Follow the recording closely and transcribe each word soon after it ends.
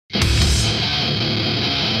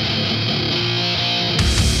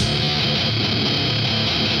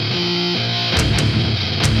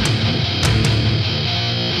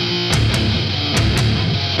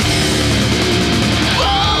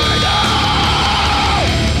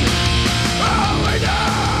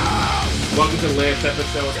to the last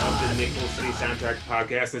episode of the Nickel City Soundtrack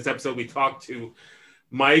Podcast. In this episode, we talked to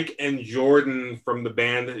Mike and Jordan from the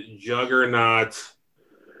band Juggernaut.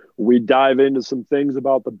 We dive into some things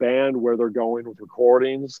about the band, where they're going with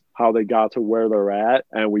recordings, how they got to where they're at,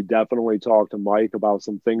 and we definitely talked to Mike about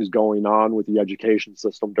some things going on with the education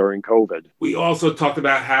system during COVID. We also talked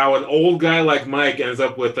about how an old guy like Mike ends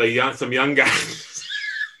up with some young guys.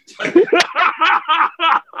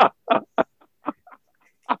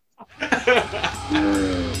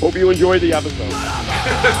 Hope you enjoyed the episode.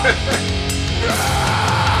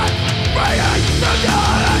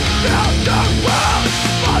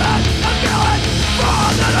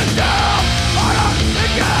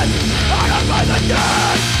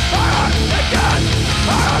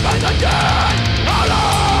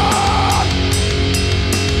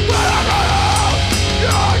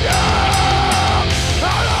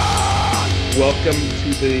 Welcome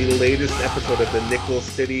to the latest episode of the Nickel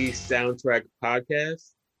City Soundtrack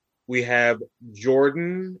Podcast. We have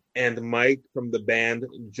Jordan and Mike from the band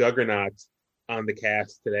Juggernaut on the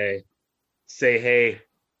cast today. Say hey.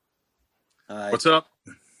 What's up?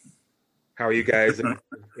 How are you guys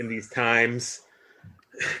in these times?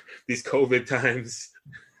 These COVID times?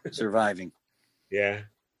 Surviving. Yeah.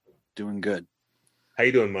 Doing good. How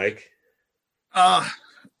you doing, Mike?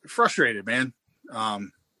 Frustrated, man.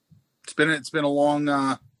 It's been a long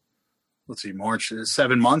March,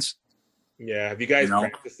 7 months. Yeah. Have you guys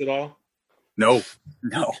practiced at all? No.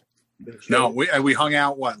 We hung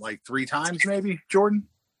out like 3 times maybe, Jordan?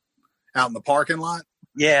 Out in the parking lot?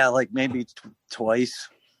 Yeah, like maybe twice.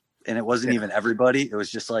 And it wasn't even everybody. It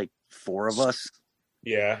was just like 4 of us.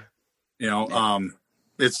 Yeah.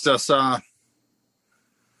 It's just I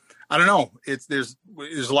don't know. There's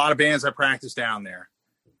a lot of bands that practice down there.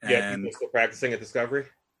 Yeah, people still practicing at Discovery?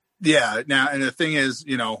 Yeah. Now, and the thing is,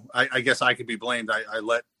 I guess I could be blamed. I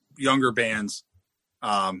let younger bands,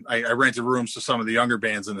 I rented rooms to some of the younger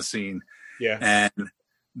bands in the scene. Yeah. And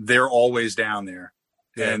they're always down there.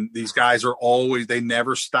 Yeah. And these guys they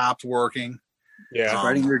never stopped working. Yeah.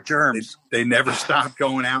 Spreading your germs. They never stopped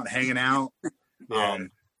going out and hanging out. Yeah.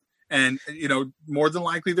 And, more than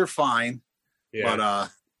likely they're fine. Yeah.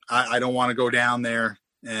 But I don't want to go down there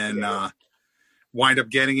and wind up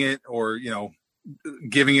getting it or,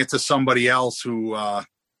 giving it to somebody else who,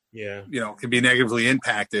 can be negatively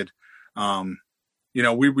impacted.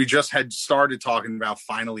 We just had started talking about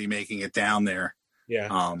finally making it down there.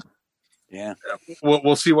 Yeah.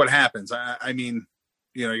 We'll see what happens. I mean,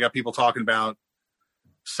 you got people talking about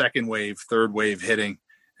second wave, third wave hitting.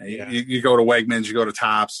 You go to Wegmans, you go to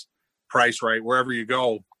Tops, Price Right, wherever you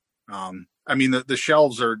go. I mean, the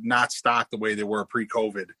shelves are not stocked the way they were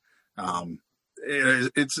pre-COVID.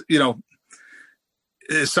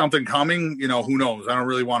 Is something coming? Who knows? I don't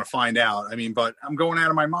really want to find out. I mean, but I'm going out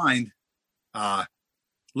of my mind.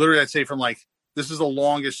 Literally, I'd say this is the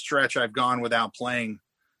longest stretch I've gone without playing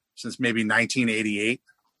since maybe 1988.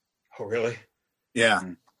 Oh, really? Yeah.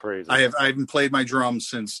 Crazy. I haven't played my drums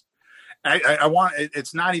since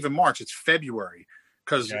it's not even March. It's February.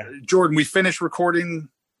 Because Jordan, we finished recording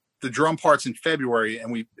the drum parts in February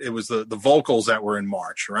and it was the vocals that were in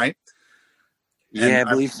March, right? Yeah, I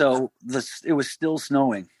believe so. It was still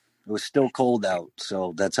snowing. It was still cold out.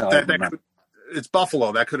 So that's how I remember. It's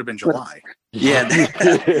Buffalo. That could have been July. Yeah.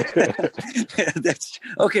 That's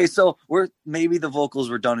okay. So maybe the vocals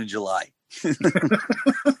were done in July. Are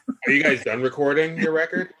you guys done recording your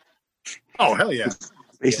record? Oh, hell yeah.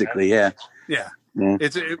 Basically, yeah. Yeah.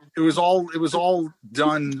 It was all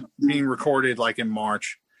done being recorded like in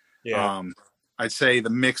March. Yeah. I'd say the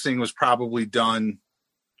mixing was probably done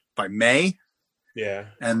by May. Yeah.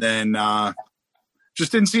 And then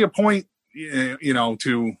just didn't see a point,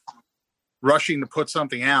 to rushing to put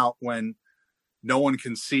something out when no one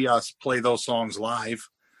can see us play those songs live.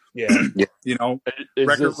 Yeah.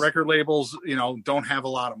 Record labels, don't have a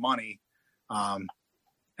lot of money. And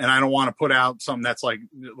I don't want to put out something that's like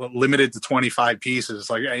limited to 25 pieces.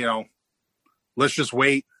 Like, let's just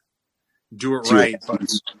wait, do it right.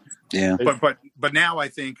 But now I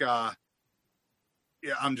think,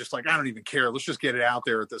 I'm just like, I don't even care. Let's just get it out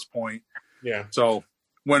there at this point. Yeah. So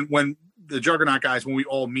when the Juggernaut guys, when we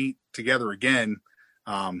all meet together again,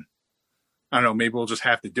 I don't know, maybe we'll just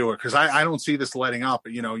have to do it. Cause I don't see this letting up.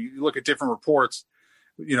 You look at different reports,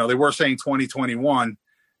 they were saying 2021.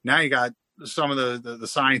 Now you got some of the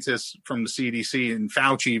scientists from the CDC and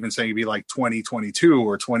Fauci even saying it'd be like 2022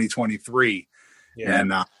 or 2023. Yeah.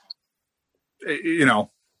 And,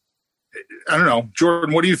 I don't know,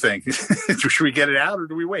 Jordan, what do you think? Should we get it out or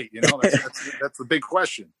do we wait? That's the big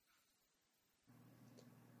question.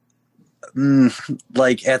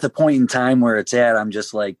 Like at the point in time where it's at, I'm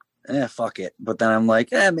just like, fuck it. But then I'm like,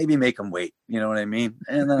 maybe make them wait. You know what I mean?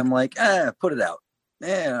 And then I'm like, put it out.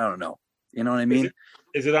 I don't know. You know what I mean?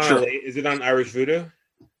 Is it on? Is it on Irish Voodoo?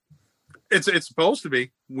 It's supposed to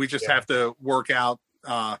be. We just have to work out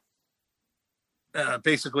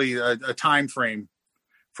basically a time frame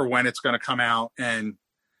for when it's going to come out, and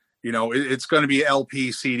it's going to be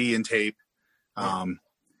LP, CD, and tape.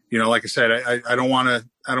 Like I said, I don't want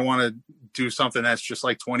to do something that's just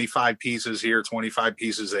like 25 pieces here, 25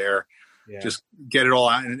 pieces there. Yeah. Just get it all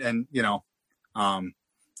out, and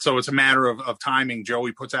so it's a matter of timing.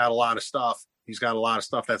 Joey puts out a lot of stuff. He's got a lot of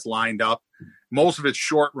stuff that's lined up. Most of it's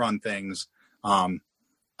short run things.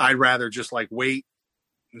 I'd rather just like wait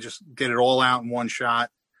and just get it all out in one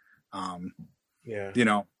shot. We're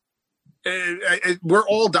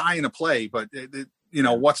all dying to play, but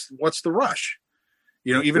what's the rush?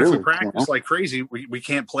 Even if we practice like crazy, we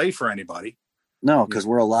can't play for anybody. No, because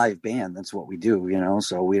we're a live band. That's what we do,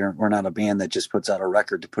 So we're not a band that just puts out a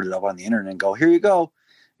record to put it up on the internet and go, here you go.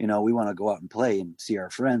 We want to go out and play and see our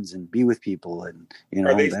friends and be with people. And,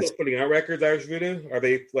 are they still putting out records, Irish Voodoo? Are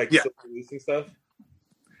they still releasing stuff?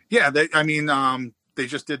 Yeah. They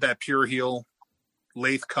just did that Pure Heel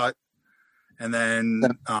lathe cut. And then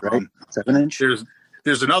 7-inch.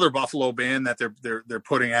 There's another Buffalo band that they're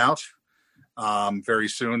putting out very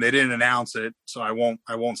soon. They didn't announce it, so I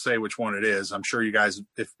won't say which one it is. I'm sure you guys,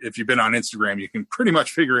 if you've been on Instagram, you can pretty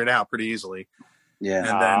much figure it out pretty easily. Yeah. And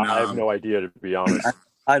then I have no idea, to be honest.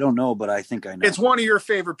 I don't know, but I think I know. It's one of your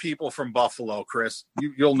favorite people from Buffalo, Chris.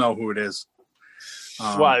 You'll know who it is.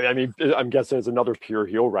 Well, I mean, I'm guessing it's another Pure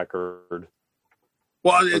Heel record.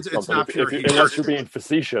 Well, it's not Pure Heel. Unless you're being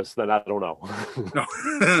facetious, then I don't know.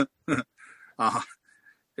 No.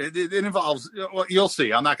 It involves. Well, you'll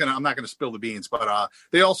see. I'm not gonna spill the beans, but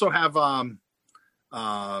they also have a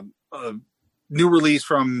new release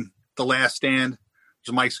from The Last Stand, which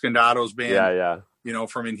is Mike Scandato's band. Yeah.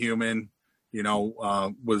 From Inhuman.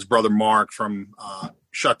 Was brother Mark from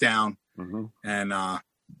Shutdown, and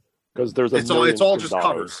because it's all just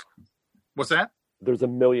covers. What's that? There's a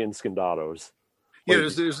million Scandatos.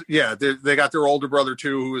 Yeah, they got their older brother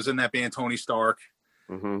too, who was in that band, Tony Stark.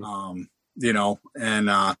 Mm-hmm.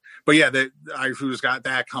 But yeah, who's got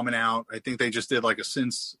that coming out? I think they just did like a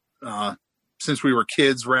since we were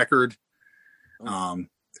kids record.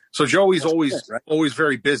 So Joey's always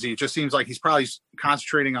very busy. It just seems like he's probably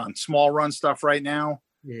concentrating on small run stuff right now.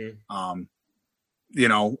 Mm-hmm.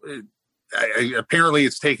 Apparently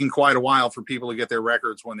it's taking quite a while for people to get their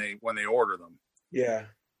records when they order them. Yeah.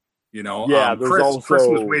 Chris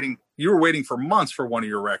was waiting. You were waiting for months for one of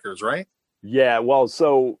your records, right? Yeah. Well,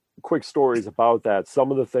 so quick stories about that.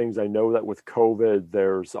 Some of the things I know that with COVID,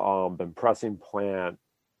 there's been pressing plant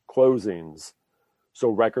closings, so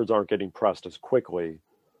records aren't getting pressed as quickly.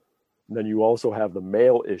 And then you also have the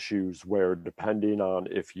mail issues where, depending on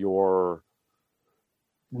if your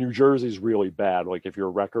New Jersey's really bad, like if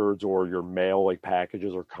your records or your mail like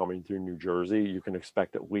packages are coming through New Jersey, you can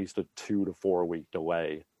expect at least a 2 to 4 week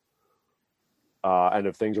delay. And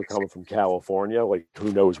if things are coming from California, like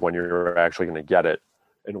who knows when you're actually going to get it.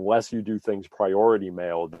 Unless you do things priority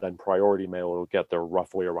mail, then priority mail will get there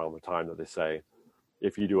roughly around the time that they say.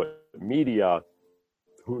 If you do it media,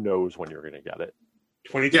 who knows when you're going to get it.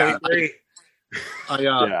 2023.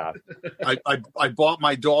 I bought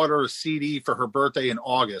my daughter a CD for her birthday in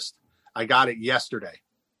August. I got it yesterday.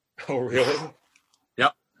 Oh, really?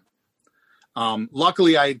 Yep.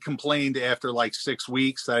 Luckily, I had complained after like 6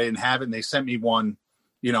 weeks that I didn't have it, and they sent me one,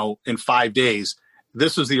 in 5 days.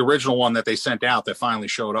 This was the original one that they sent out that finally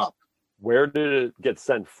showed up. Where did it get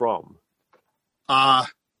sent from? I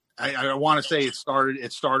want to say it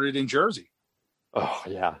started in Jersey. Oh,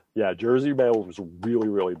 yeah. Yeah, Jersey mail was really,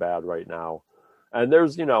 really bad right now. And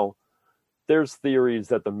there's theories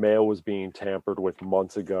that the mail was being tampered with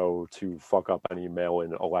months ago to fuck up any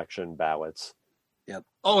mail-in election ballots. Yep.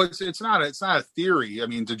 Oh, it's not a theory. I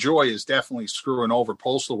mean, DeJoy is definitely screwing over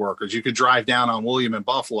postal workers. You could drive down on William and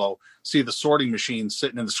Buffalo, see the sorting machine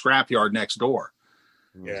sitting in the scrapyard next door.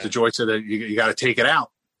 Yeah. DeJoy said that you got to take it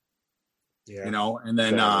out. Yeah. And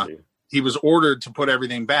then he was ordered to put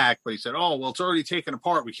everything back, but he said, "Oh, well, it's already taken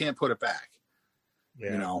apart. We can't put it back."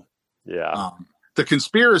 Yeah. Yeah. The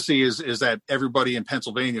conspiracy is that everybody in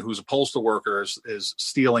Pennsylvania who's a postal worker is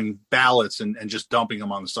stealing ballots and just dumping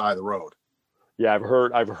them on the side of the road. Yeah, I've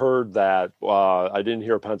heard that. I didn't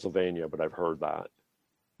hear Pennsylvania, but I've heard that.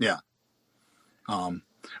 Yeah.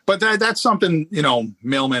 But that's something,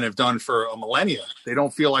 mailmen have done for a millennia. They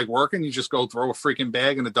don't feel like working. You just go throw a freaking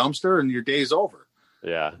bag in the dumpster and your day's over.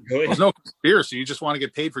 Yeah. There's no conspiracy. You just want to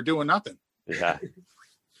get paid for doing nothing. Yeah.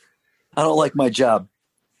 I don't like my job.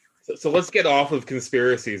 So let's get off of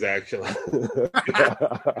conspiracies, actually.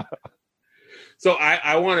 So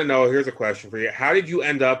I want to know, here's a question for you. How did you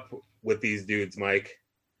end up with these dudes, Mike?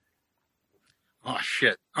 Oh,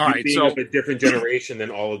 shit. All right. Being of a different generation than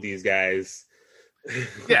all of these guys.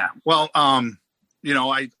 Yeah. Well,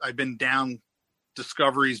 I've been down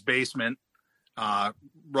Discovery's basement,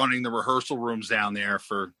 running the rehearsal rooms down there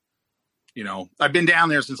for, I've been down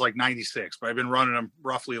there since like 96, but I've been running them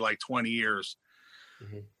roughly like 20 years.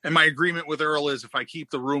 Mm-hmm. And my agreement with Earl is if I keep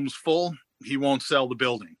the rooms full, he won't sell the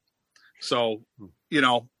building. So,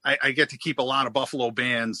 I get to keep a lot of Buffalo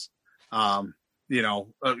bands, give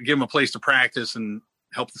them a place to practice and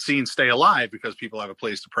help the scene stay alive because people have a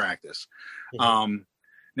place to practice. Mm-hmm.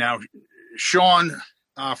 Now, Sean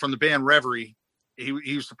from the band Reverie, he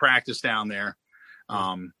used to practice down there,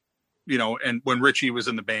 and when Richie was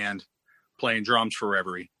in the band playing drums for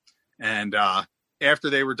Reverie. And after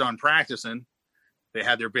they were done practicing, they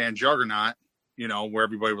had their band Juggernaut, where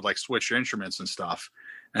everybody would like switch their instruments and stuff.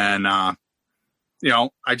 And, I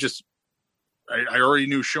already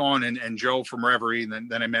knew Sean and Joe from Reverie. And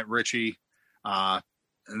then I met Richie, and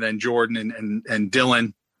then Jordan and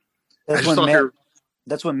Dylan.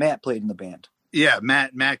 That's when Matt played in the band. Yeah.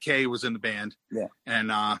 Matt Kay was in the band. Yeah.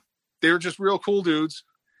 And, they were just real cool dudes.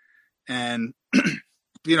 And,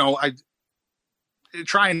 I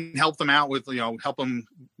try and help them out with, help them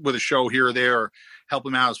with a show here or there, or help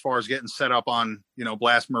them out as far as getting set up on,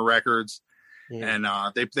 Blasphemer Records. Yeah. And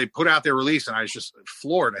they put out their release and I was just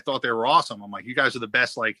floored. I thought they were awesome. I'm like, you guys are the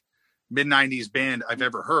best, like mid-90s band I've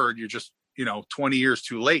ever heard. You're just, 20 years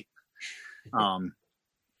too late. And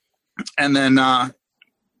then, I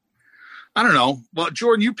don't know. Well,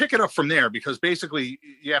 Jordan, you pick it up from there because basically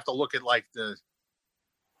you have to look at like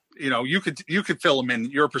you could fill them in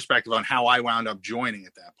your perspective on how I wound up joining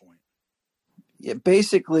at that point. Yeah,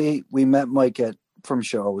 basically we met Mike from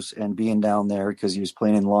shows and being down there because he was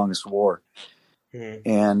playing in Longest War. Mm-hmm.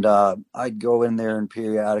 And I'd go in there and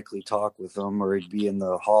periodically talk with him, or he'd be in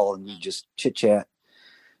the hall and we'd just chit chat.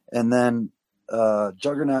 And then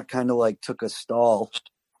Juggernaut kind of like took a stall,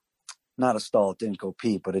 not a stall, it didn't go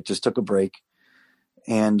pee, but it just took a break.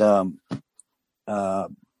 And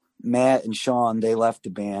Matt and Sean, they left the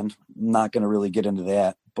band. I'm not going to really get into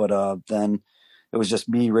that, but then it was just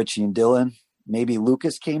me, Richie, and Dylan. Maybe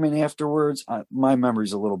Lucas came in afterwards. My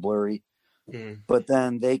memory's a little blurry, but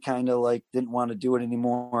then they kind of like didn't want to do it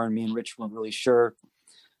anymore, and me and Rich weren't really sure.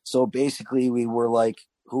 So basically, we were like,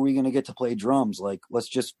 "Who are we going to get to play drums? Like, let's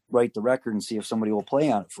just write the record and see if somebody will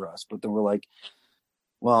play on it for us." But then we're like,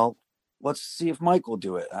 "Well, let's see if Mike will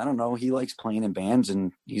do it. I don't know. He likes playing in bands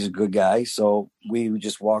and he's a good guy." So we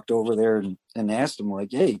just walked over there and asked him like,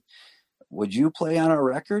 "Hey, would you play on our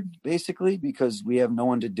record?" Basically, because we have no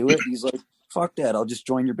one to do it. He's like, "Fuck that. I'll just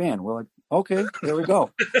join your band." We're like, "Okay, there we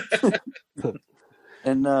go."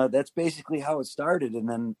 And that's basically how it started. And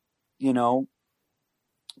then,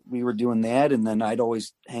 we were doing that. And then I'd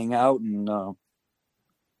always hang out and,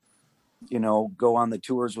 go on the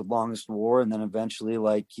tours with Longest War. And then eventually,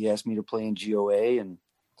 like, he asked me to play in GOA and,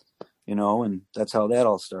 and that's how that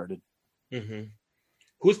all started. Mm-hmm.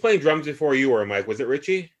 Who's playing drums before you were, Mike? Was it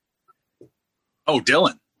Richie? Oh,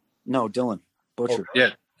 Dylan. No, Dylan Butcher. Oh,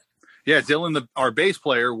 yeah. Yeah. Dylan, our bass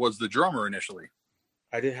player, was the drummer initially.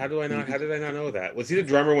 How did I not know that? Was he the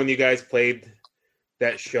drummer when you guys played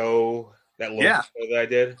that show, that local show that I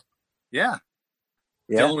did? Yeah.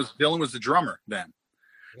 Dylan was the drummer then.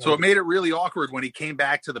 So it made it really awkward when he came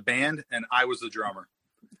back to the band and I was the drummer.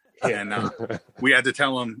 And we had to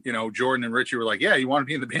tell him, Jordan and Richie were like, "Yeah, you want to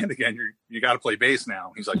be in the band again? You got to play bass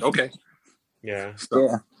now." He's like, "Okay." Yeah. So,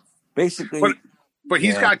 yeah. Basically. But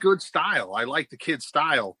he's got good style. I like the kid's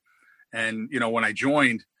style. And, when I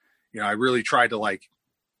joined, I really tried to like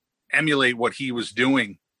emulate what he was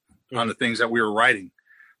doing on the things that we were writing.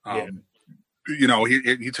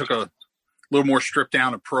 He took a little more stripped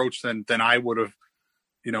down approach than I would have,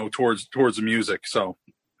 towards the music. So,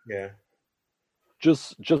 yeah.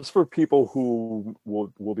 Just for people who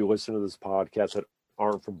will be listening to this podcast that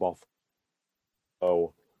aren't from Buffalo.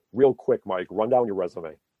 Oh, real quick, Mike, run down your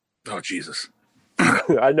resume. Oh, Jesus.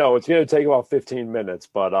 I know it's going to take about 15 minutes,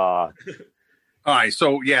 but all right.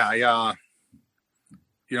 So yeah,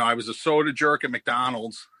 I was a soda jerk at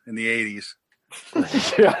McDonald's in the 80s.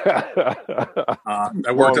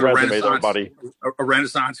 I worked at a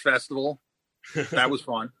Renaissance festival. That was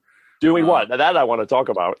fun. Doing what? That I want to talk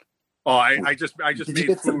about. Oh, I just Did made you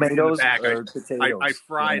get food tomatoes in the back. or potatoes?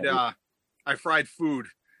 I fried food.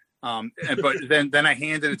 But then I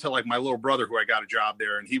handed it to like my little brother who I got a job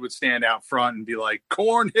there, and he would stand out front and be like,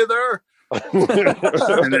 "Corn hither."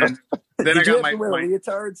 Then Did you have to wear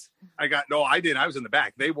leotards? No, I didn't. I was in the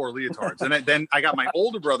back. They wore leotards. And then I got my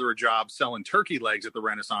older brother a job selling turkey legs at the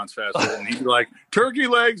Renaissance Festival. And he'd be like, turkey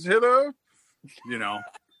legs hither. You know.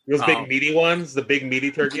 Those big meaty ones, the big meaty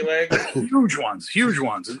turkey legs? Huge ones.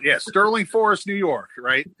 Yeah, Sterling Forest, New York,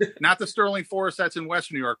 right? Not the Sterling Forest that's in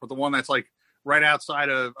Western New York, but the one that's like right outside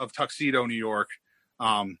of Tuxedo, New York,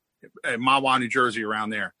 Mahwah, New Jersey, around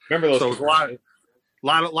there. Remember those? So a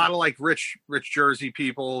lot of like rich Jersey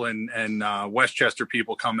people and Westchester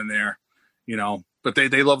people coming there, you know. But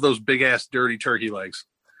they love those big ass dirty turkey legs.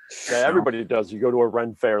 Yeah, everybody does. You go to a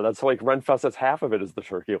Ren fair. That's like Ren Fest. That's half of it is the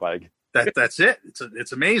turkey leg. That's it.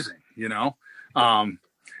 It's amazing, you know.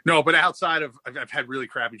 No, but outside of I've had really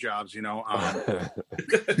crappy jobs, you know.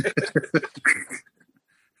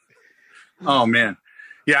 Oh man,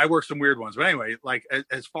 yeah, I worked some weird ones. But anyway, like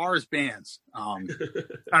as far as bands, I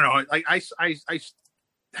don't know. Like I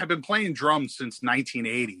have been playing drums since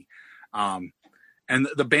 1980, and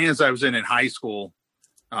the bands I was in high school,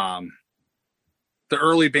 the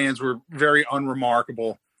early bands were very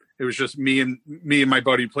unremarkable. It was just me and my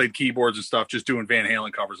buddy played keyboards and stuff, just doing Van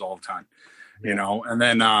Halen covers all the time, you know. And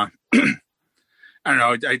then I don't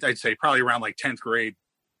know, I'd say probably around like 10th grade,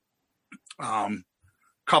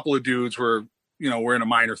 couple of dudes were in a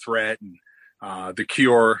Minor Threat and The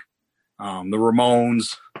Cure, the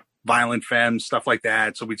Ramones, Violent Femmes, stuff like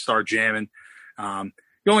that. So we'd start jamming. The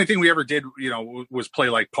only thing we ever did, was play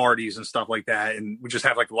like parties and stuff like that, and we just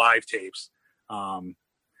have like live tapes.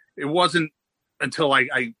 It wasn't until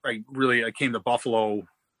I came to Buffalo, it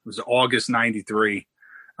was August 93.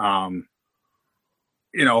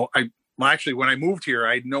 Actually, when I moved here,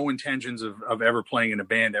 I had no intentions of ever playing in a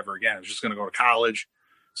band ever again. I was just going to go to college,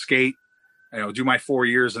 skate, do my 4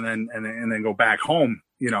 years and then go back home.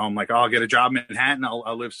 I'm like, I'll get a job in Manhattan.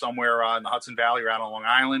 I'll live somewhere in the Hudson Valley or out on Long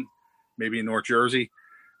Island, maybe in North Jersey.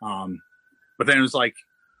 But then it was like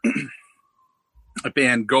a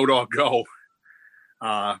band, Go Dog Go,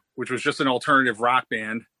 which was just an alternative rock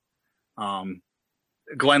band.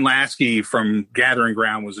 Glenn Lasky from Gathering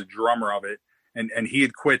Ground was a drummer of it, and he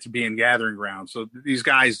had quit to be in Gathering Ground. So these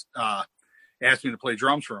guys asked me to play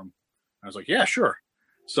drums for them. I was like, yeah, sure.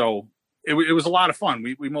 So it was a lot of fun.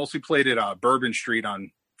 We mostly played at Bourbon Street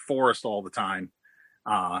on Forest all the time.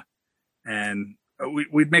 And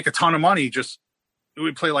we'd make a ton of money.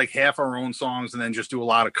 We'd play like half our own songs and then just do a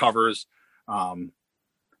lot of covers.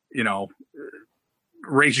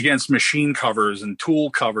 Rage Against the Machine covers and Tool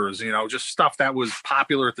covers, just stuff that was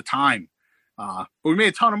popular at the time. But we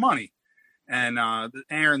made a ton of money. And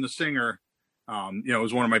Aaron, the singer,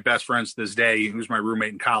 was one of my best friends to this day. He was my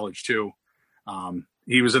roommate in college too.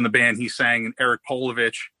 He was in the band. He sang Eric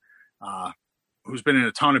Polovich, who's been in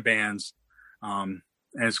a ton of bands, and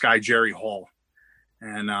this guy, Jerry Hall.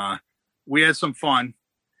 And we had some fun.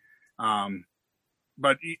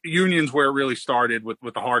 But Union's where it really started with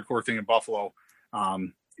the hardcore thing in Buffalo.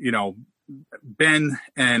 Ben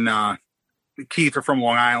and Keith are from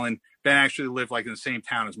Long Island. Ben actually lived like in the same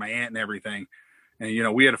town as my aunt and everything.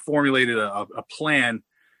 And, we had formulated a plan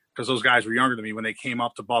because those guys were younger than me. When they came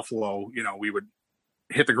up to Buffalo, we would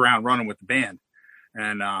hit the ground running with the band.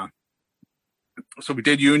 And so we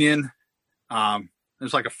did Union. It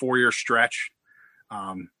was like a 4-year stretch.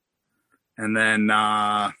 And then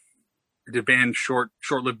I did a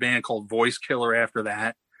short-lived band called Voice Killer after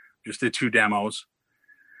that. Just did 2 demos.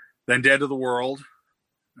 Then Dead to the World.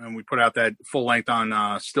 And we put out that full length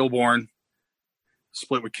on Stillborn.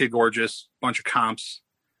 Split with Kid Gorgeous. Bunch of comps.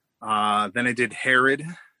 Then I did Herod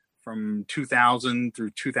from 2000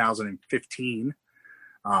 through 2015.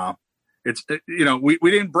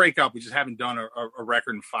 We didn't break up. We just haven't done a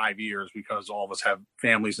record in 5 years because all of us have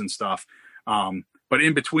families and stuff. But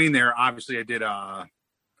in between there, obviously I did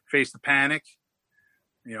Face the Panic.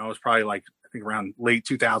 It was probably like, I think around late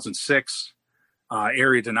 2006.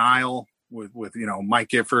 Area Denial with Mike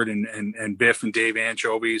Gifford and Biff and Dave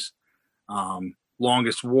Anchovies.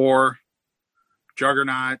 Longest War,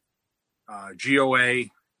 Juggernaut, GOA,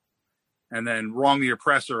 and then Wrong the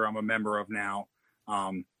Oppressor I'm a member of now.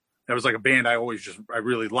 That was like a band I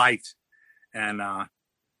really liked. And I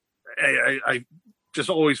just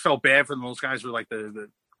always felt bad for them. Those guys were like the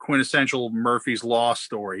quintessential Murphy's Law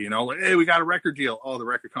story, like, hey, we got a record deal. Oh, the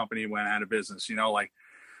record company went out of business,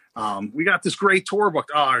 we got this great tour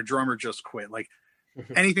booked. Oh, our drummer just quit. Like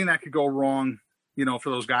anything that could go wrong,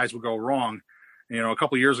 for those guys would go wrong. A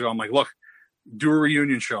couple of years ago, I'm like, look, do a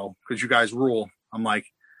reunion show because you guys rule. I'm like,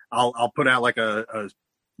 I'll put out like a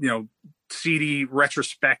CD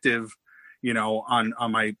retrospective, on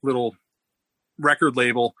my little record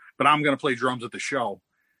label, but I'm going to play drums at the show.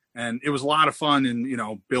 And it was a lot of fun. And, you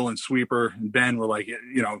know, Bill and Sweeper and Ben were like,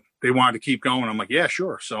 you know, they wanted to keep going. I'm like, yeah,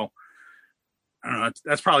 sure. So I don't know.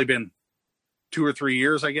 That's probably been 2 or 3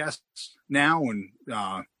 years, I guess, now. And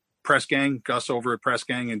Press Gang, Gus over at Press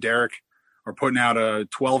Gang and Derek are putting out a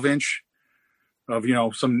 12-inch of, you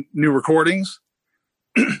know, some new recordings.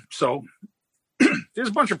 So there's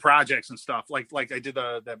a bunch of projects and stuff. Like I did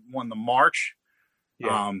that one, The March.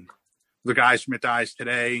 Yeah. The guys from It Dies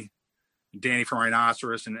Today, Danny from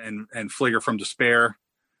Rhinoceros and Fligger from Despair,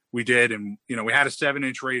 we did. And, you know, we had a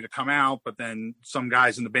 7-inch ready to come out, but then some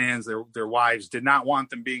guys in the bands, their wives did not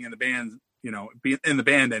want them being in the band, you know, be in the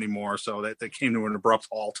band anymore. So that they came to an abrupt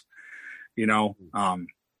halt, you know.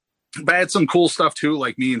 But I had some cool stuff too,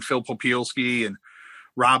 like me and Phil Popielski and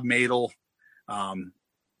Rob Madel,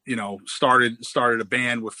 you know, started a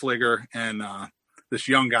band with Fligger and this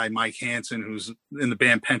young guy, Mike Hansen, who's in the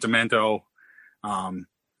band Pentimento. You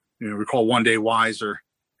know, we call One Day Wiser,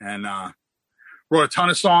 and wrote a ton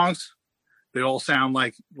of songs. They all sound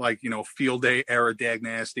like you know, Field Day era Dag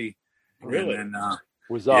Nasty. Really? And,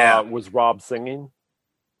 was Rob singing?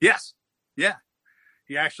 Yes, yeah,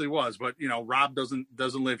 he actually was. But you know, Rob doesn't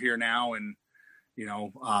live here now, and you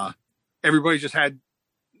know, everybody just had,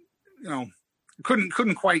 you know,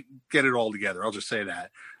 couldn't quite get it all together. I'll just say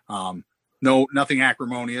that. Nothing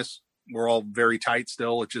acrimonious. We're all very tight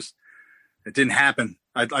still. It didn't happen.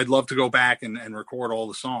 I'd love to go back and record all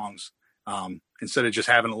the songs instead of just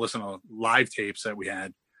having to listen to live tapes that we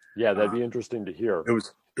had. Yeah, that'd be interesting to hear. It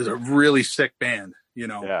was a really sick band, you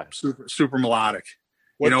know, yeah. super melodic.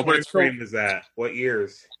 What you know, but frame is that? What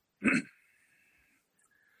years?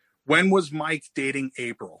 When was Mike dating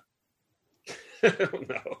April?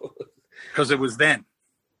 No, because it was then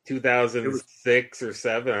 2006 or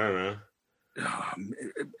 7. I don't know.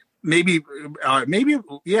 Maybe,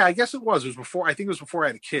 yeah, I guess it was. It was before. I think it was before I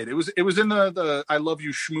had a kid. It was in the I Love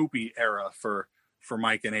You Schmoopy era for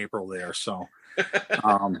Mike and April there. So,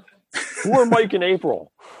 who are Mike and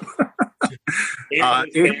April?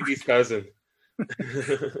 Andy's cousin.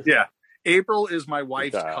 Yeah, April is my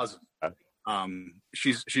wife's cousin.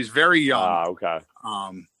 She's very young. Okay.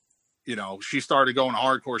 You know, she started going to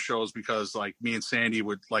hardcore shows because like me and Sandy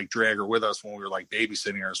would like drag her with us when we were like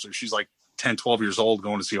babysitting her. So she's like 10, 12 years old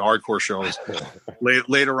going to see hardcore shows.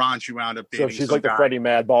 Later on, she wound up dating. So she's like the Freddie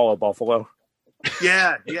Madball of Buffalo.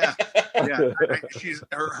 Yeah. She's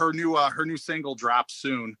her new single drops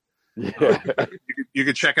soon. Yeah. You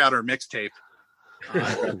could check out her mixtape.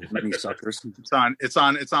 Many suckers. It's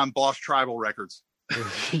on Boss Tribal Records.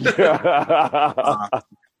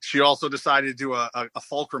 She also decided to do a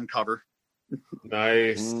Fulcrum cover.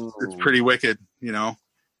 Nice. It's pretty wicked, you know.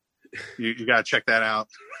 You got to check that out.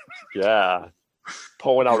 Yeah.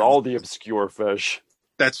 Pulling out all the obscure fish.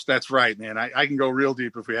 That's right, man. I can go real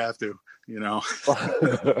deep if we have to, you know.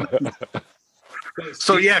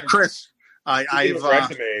 So yeah, Chris, I've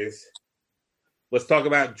resumes. Let's talk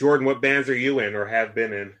about Jordan. What bands are you in or have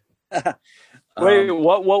been in? Wait,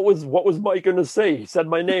 what was Mike going to say? He said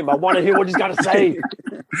my name. I want to hear what he's got to say.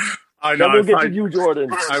 I know. Then we'll get to you, Jordan.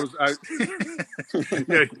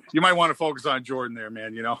 Yeah, you might want to focus on Jordan there,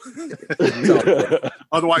 man. You know,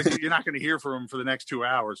 otherwise you're not going to hear from him for the next 2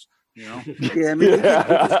 hours. You know. Yeah, I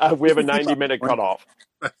mean, we have a 90-minute cutoff.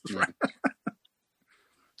 That's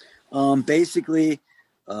right. Basically,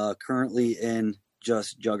 currently in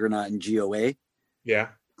just Juggernaut and GOA. Yeah.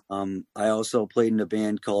 I also played in a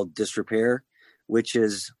band called Disrepair, which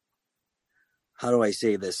is, how do I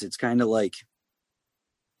say this? It's kind of like,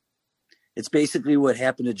 it's basically what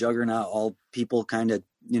happened to Juggernaut. All people kind of,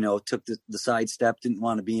 you know, took the side step, didn't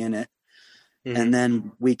want to be in it. Mm-hmm. And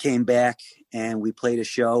then we came back and we played a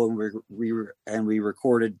show and we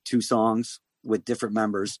recorded 2 songs with different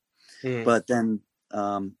members. Mm-hmm. But then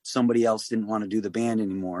somebody else didn't want to do the band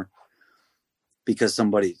anymore because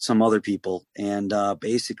some other people. And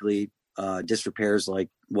basically Disrepair's like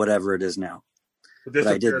whatever it is now. But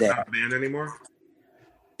I did that. Not a band anymore?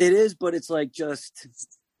 It is, but it's like just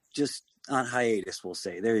on hiatus, we'll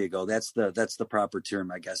say. There you go. That's the proper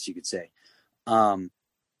term, I guess you could say.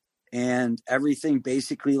 And everything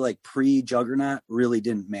basically like pre-Juggernaut really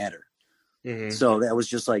didn't matter. Mm-hmm. So that was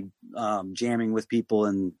just like jamming with people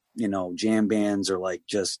and, you know, jam bands or like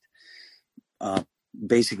just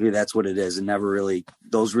basically that's what it is. And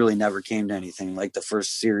those really never came to anything. Like the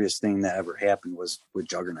first serious thing that ever happened was with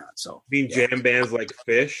Juggernaut. So jam bands like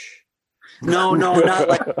Fish? No, not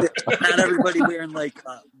like not everybody wearing like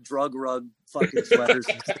drug rug fucking sweaters.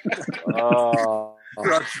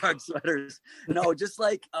 Drug sweaters. No, just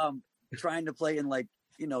like trying to play in like,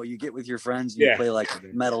 you know, you get with your friends and you play like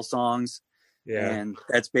metal songs. Yeah. And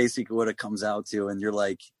that's basically what it comes out to. And you're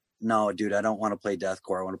like, no, dude, I don't want to play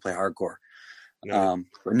deathcore. I want to play hardcore. No.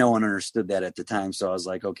 But no one understood that at the time. So I was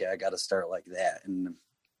like, okay, I got to start like that. And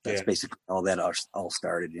that's basically all that all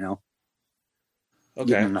started, you know?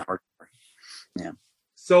 Okay. Yeah.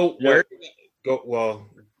 So where did it go? Well,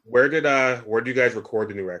 where did you guys record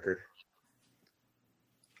the new record?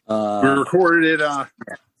 We recorded it.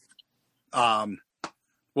 Well,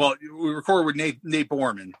 we recorded with Nate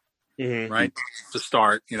Borman, right? To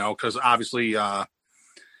start, you know, because obviously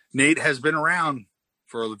Nate has been around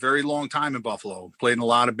for a very long time in Buffalo, played in a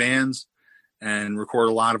lot of bands and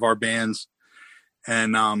recorded a lot of our bands.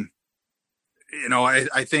 And, you know,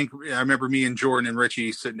 I think I remember me and Jordan and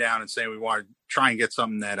Richie sitting down and saying we wanted to try and get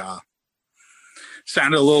something that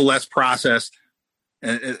sounded a little less processed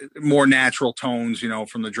and more natural tones, you know,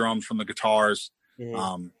 from the drums, from the guitars,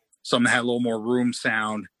 something that had a little more room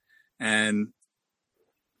sound. And,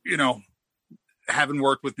 you know, having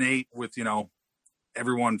worked with Nate, with, you know,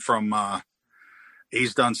 everyone from,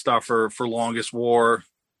 he's done stuff for Longest War,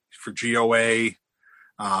 for GOA.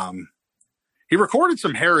 He recorded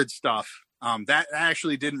some Herod stuff. That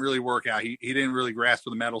actually didn't really work out. He didn't really grasp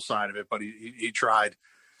the metal side of it, but he tried.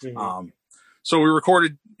 So we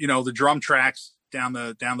recorded, you know, the drum tracks down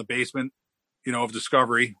the basement, you know, of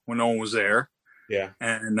Discovery when no one was there. Yeah.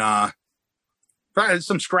 And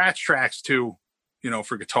some scratch tracks too, you know,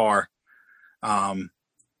 for guitar. You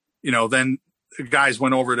know, then the guys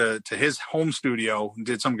went over to his home studio and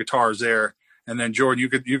did some guitars there. And then Jordan,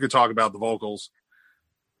 you could talk about the vocals.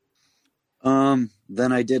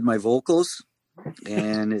 Then I did my vocals,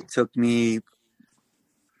 and it took me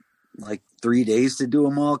like 3 days to do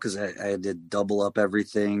them all, because I had to double up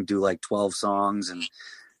everything, do like 12 songs, and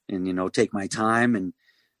you know, take my time, and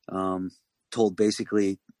told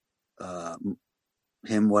basically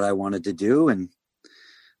him what I wanted to do, and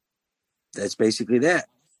that's basically that.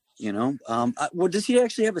 You know, well, does he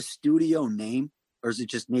actually have a studio name, or is it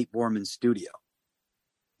just Nate Borman Studio?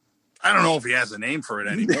 I don't know if he has a name for it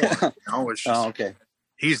anymore. You know, it's just, okay.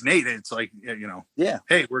 He's Nate. It's like, you know,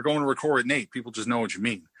 hey, we're going to record with Nate. People just know what you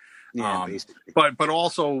mean. Yeah, basically. But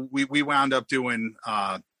also we wound up doing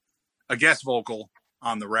a guest vocal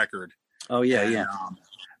on the record. Oh yeah, and, yeah.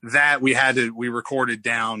 That we recorded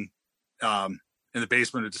down in the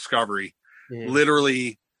basement of Discovery.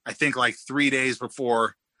 Literally, I think like 3 days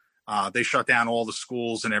before they shut down all the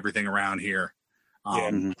schools and everything around here.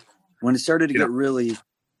 When it started to get really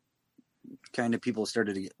kind of, people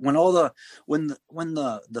started to get, when the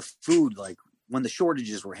food, like when the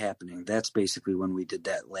shortages were happening, that's basically when we did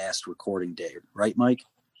that last recording day, right, Mike?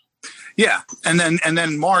 Yeah. And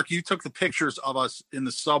then Mark, you took the pictures of us in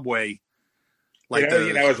the subway. Like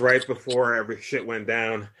that was right before every shit went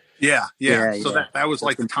down. Yeah. So that was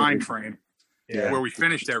like the time frame where we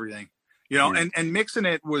finished everything, you know, and mixing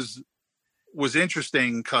it was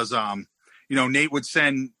interesting because, you know, Nate would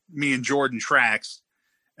send me and Jordan tracks,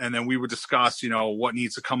 and then we would discuss, you know, what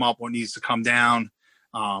needs to come up, what needs to come down.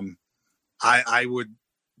 I would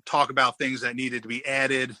talk about things that needed to be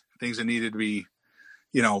added, things that needed to be,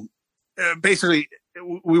 you know, basically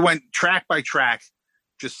we went track by track,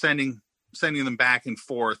 just sending them back and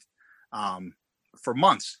forth for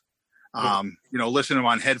months. You know, listening to them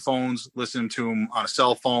on headphones, listening to them on a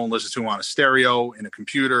cell phone, listening to them on a stereo, in a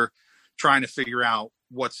computer, trying to figure out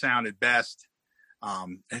what sounded best.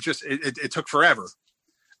 It took forever.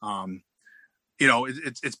 You know,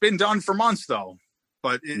 it's been done for months though,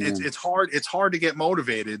 but it's hard to get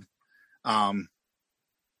motivated. Because,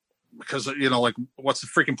 you know, like, what's the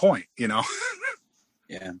freaking point, you know?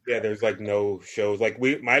 Yeah, there's like no shows. Like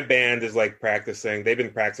my band is like practicing. They've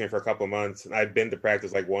been practicing for a couple of months, and I've been to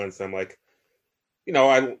practice like once. I'm like, you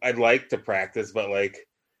know, I'd like to practice, but like,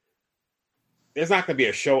 there's not going to be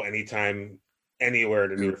a show anytime, anywhere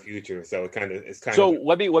in the near future. So it's kind of. So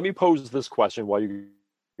let me pose this question while you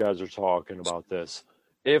guys are talking about this.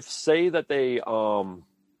 If say that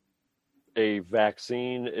a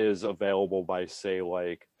vaccine is available by say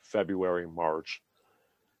like February, March,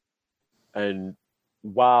 and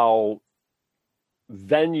while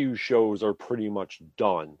venue shows are pretty much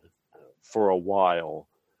done for a while,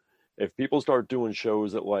 if people start doing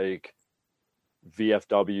shows at like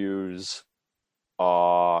VFWs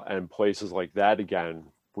and places like that again,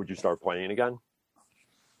 would you start playing again?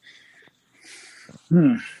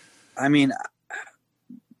 I mean,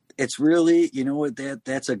 it's really, you know what,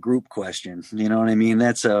 that's a group question. You know what I mean?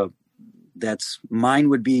 That's mine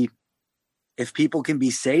would be, if people can be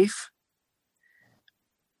safe,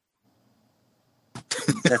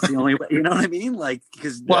 that's the only way, you know what I mean? Like,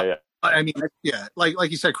 because I mean,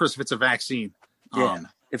 like you said, Chris, if it's a vaccine,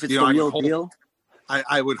 if it's the real deal.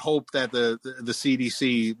 I would hope that the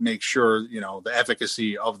CDC makes sure, the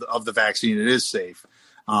efficacy of the vaccine, it is safe.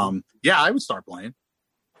 Yeah, I would start playing.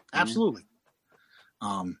 Absolutely.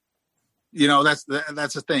 That's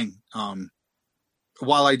the thing.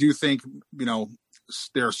 While I do think,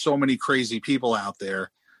 there are so many crazy people out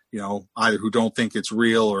there, either who don't think it's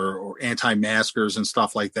real or anti-maskers and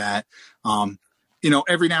stuff like that.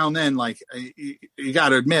 Every now and then, like, you got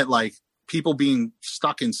to admit, like, people being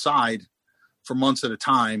stuck inside for months at a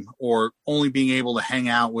time or only being able to hang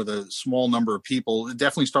out with a small number of people, it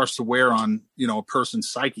definitely starts to wear on, a person's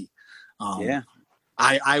psyche.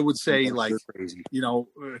 I would say, like,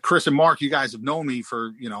 Chris and Mark, you guys have known me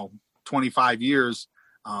for, 25 years.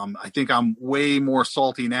 I think I'm way more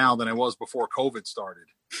salty now than I was before COVID started.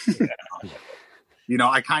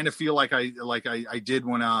 I kind of feel like I did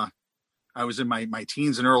when I was in my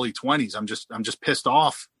teens and early 20s. I'm just pissed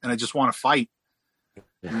off and I just want to fight.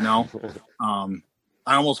 I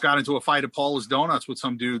almost got into a fight at Paula's Donuts with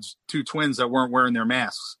some dudes, two twins that weren't wearing their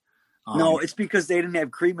masks. No, it's because they didn't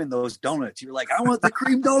have cream in those donuts. You're like, I want the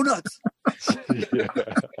cream donuts.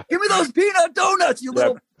 Give me those peanut donuts, you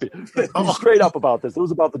little. Straight up about this. It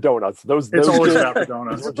was about the donuts. It's always about the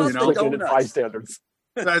donuts. Bystanders.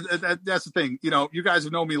 That's the thing. You guys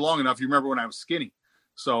have known me long enough. You remember when I was skinny.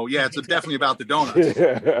 So, yeah, it's definitely about the donuts.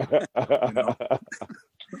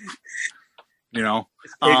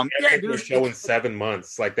 I've been to a show in 7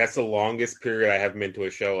 months. Like, that's the longest period I haven't been to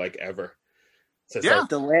a show, like, ever. So yeah.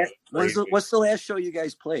 What's the last show you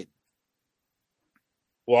guys played?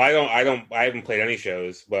 Well, I haven't played any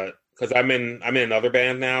shows, but because I'm in another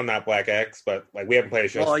band now, not Black X, but like we haven't played a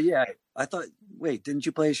show. Oh yeah, I thought. Wait, didn't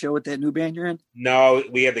you play a show with that new band you're in? No,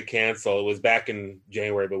 we had to cancel. It was back in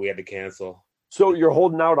January, but we had to cancel. So you're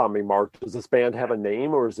holding out on me, Mark. Does this band have a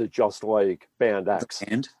name, or is it just like Band X? The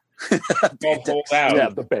band? Hold out. Yeah,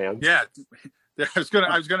 the band. Yeah. I was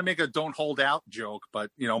gonna make a "don't hold out" joke, but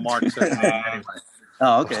Mark said anyway.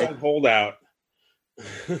 Oh, okay. Don't hold out.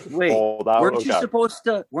 Wait, hold out? weren't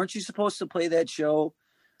you supposed to play that show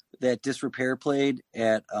that Disrepair played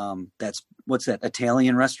at what's that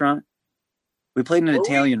Italian restaurant? We played in an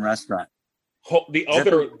Italian restaurant.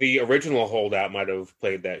 The original Holdout might have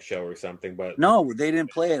played that show or something, but no, they didn't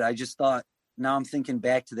play it. I just thought. Now I'm thinking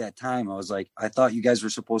back to that time. I was like, I thought you guys were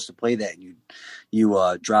supposed to play that, and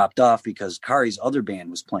you dropped off because Kari's other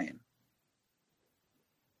band was playing.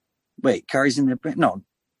 Wait, Kari's in the band? No,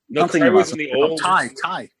 Kari was in the old Ty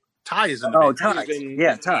is in the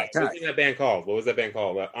band. Ty. Ty. What was that band called? What was that band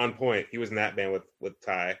called? On Point. He was in that band with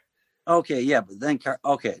Ty. Okay, yeah, but then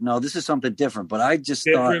okay, no, this is something different. But I just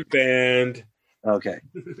different band. Okay,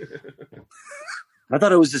 I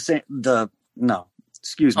thought it was the same. No,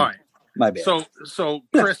 excuse me. All right. My bad. So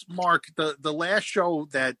Chris, Mark, the last show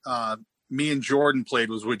that me and Jordan played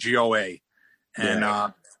was with GOA,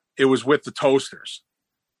 and it was with the Toasters.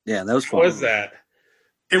 Yeah, that was fun. What was that?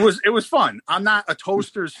 It was fun. I'm not a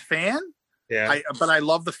Toasters fan. Yeah. But I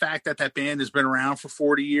love the fact that band has been around for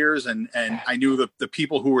 40 years, and I knew the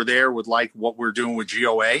people who were there would like what we're doing with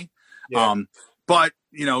GOA. Yeah. But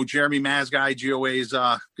Jeremy Mazguy, GOA's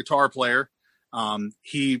guitar player,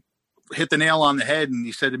 he hit the nail on the head, and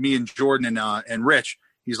he said to me and Jordan and Rich,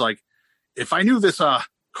 he's like, if I knew this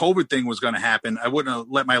COVID thing was going to happen, I wouldn't have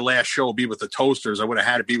let my last show be with the Toasters. I would have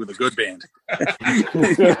had it be with a good band.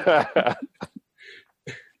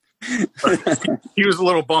 He was a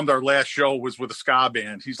little bummed our last show was with a ska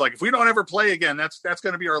band. He's like, if we don't ever play again, that's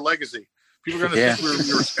going to be our legacy. People are going to think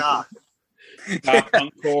we were ska.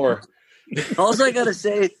 Encore. All I got to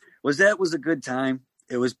say was that was a good time.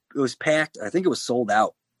 It was packed. I think it was sold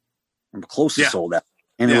out. I'm close to sold out,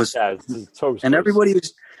 and it was, and everybody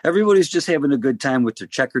was just having a good time with their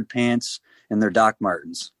checkered pants and their Doc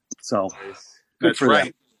Martens. So that's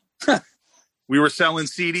right. We were selling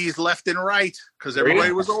CDs left and right because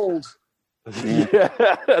everybody was old.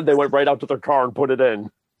 Yeah. They went right out to their car and put it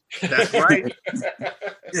in. That's right.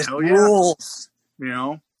 Rules.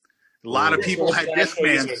 A lot of people had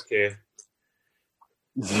Discmans.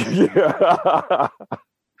 Yeah.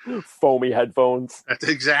 Foamy headphones. That's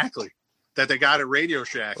exactly. That they got at Radio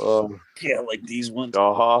Shack. Yeah, like these ones.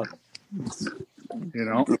 Uh-huh.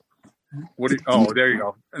 There you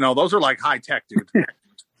go. No, those are like high tech, dude.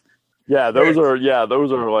 Yeah, those are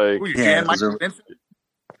like Michael Vincent.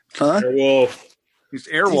 Huh? Airwolf. He's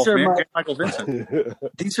Airwolf, man. Michael Vincent.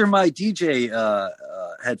 These are my DJ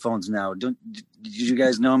headphones now. Did you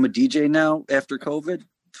guys know I'm a DJ now after COVID?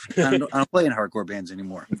 I'm not playing hardcore bands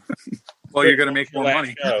anymore. Well, you're going to make more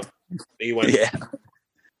money. Yeah.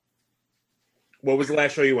 What was the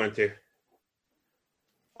last show you went to?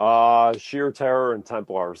 Sheer Terror and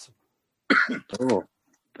Templars. Oh.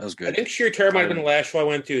 That was good. I think Sheer Terror might have been the last show I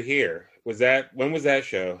went to here. When was that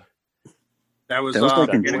show? That was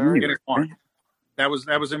like in beginning of March. That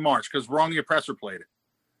was in March because Wrong the Oppressor played it.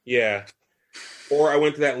 Yeah. Or I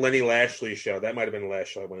went to that Lenny Lashley show. That might have been the last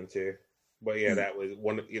show I went to. But yeah, that was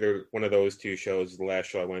either one of those two shows, the last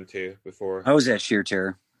show I went to before. I was at Sheer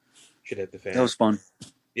Terror. Should hit the fan. That was fun.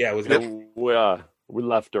 Yeah, it was good. We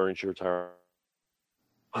left during Sheer Terror.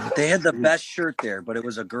 They had the best shirt there, but it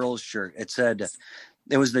was a girl's shirt. It said,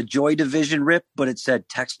 it was the Joy Division rip, but it said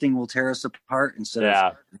texting will tear us apart instead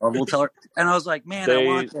of love will tell her. And I was like, man, I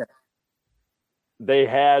want that. They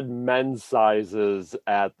had men's sizes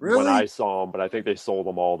when I saw them, but I think they sold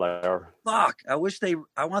them all there. Fuck! I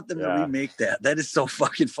want them to remake that. That is so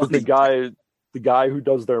fucking funny. The guy who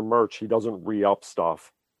does their merch, he doesn't re-up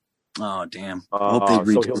stuff. Oh damn!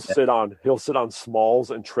 So he'll sit on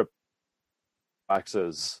smalls and trip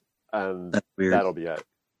X's, and that'll be it.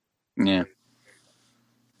 Yeah,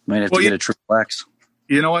 might have to get a triple X.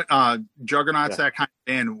 You know what? Juggernaut's that kind of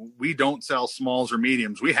band. We don't sell smalls or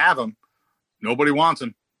mediums. We have them. Nobody wants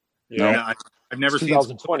them. Yeah, I've never seen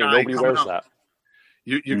 2020. Nobody wears that.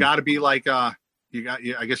 You got to be like I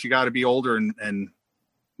guess you got to be older and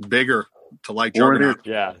bigger to like Juggernaut.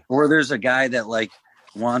 Or there's a guy that like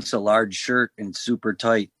wants a large shirt and super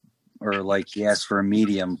tight, or like he asks for a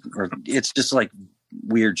medium, or it's just like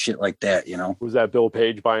weird shit like that. You know? Was that Bill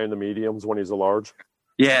Page buying the mediums when he's a large?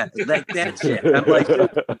 Yeah, like that shit. I'm like,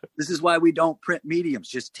 this is why we don't print mediums.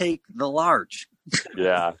 Just take the large.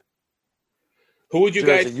 Yeah. Who would you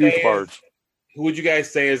guys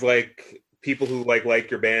say is like people who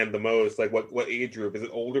like your band the most? Like what age group? Is it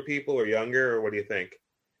older people or younger, or what do you think?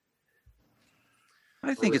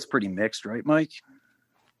 I think it's pretty mixed, right, Mike?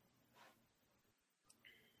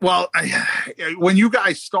 Well, when you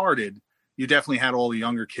guys started, you definitely had all the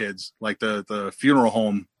younger kids, like the funeral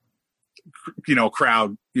home,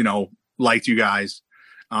 crowd, liked you guys.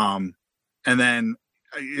 And then,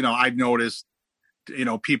 I've noticed,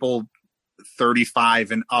 people 35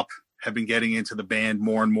 and up have been getting into the band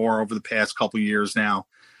more and more over the past couple of years now.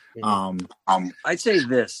 I'd say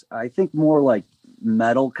this. I think more like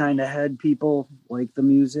metal kind of head people like the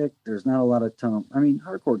music. There's not a lot of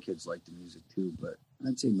hardcore kids like the music too, but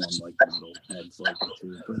I'd say men like metal heads like it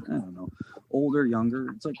too. But I don't know. Older, younger,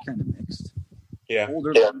 it's like kind of mixed. Yeah.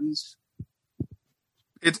 Older ladies.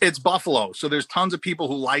 It's Buffalo, so there's tons of people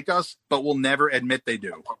who like us, but will never admit they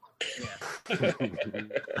do. Yeah.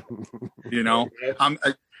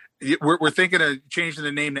 We're thinking of changing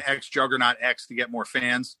the name to X Juggernaut X to get more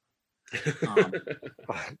fans.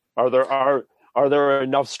 Are there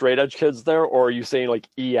enough straight edge kids there, or are you saying like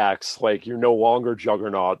EX, like you're no longer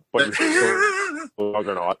Juggernaut, but you're still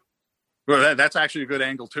Juggernaut? Well, that's actually a good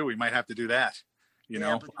angle too. We might have to do that.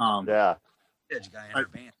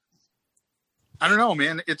 I don't know,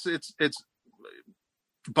 man. It's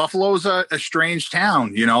Buffalo's a strange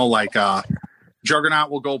town, Juggernaut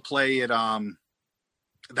will go play at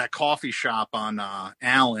that coffee shop on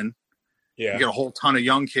Allen. Yeah. You get a whole ton of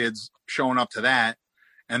young kids showing up to that,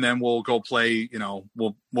 and then we'll go play,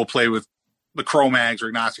 we'll play with the Cro-Mags or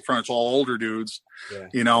Agnostic Front. It's all older dudes. Yeah.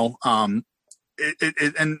 And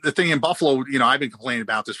the thing in Buffalo, I've been complaining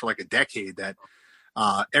about this for like a decade, that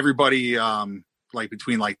everybody like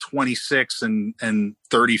between like 26 and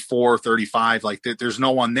 34, 35, like there's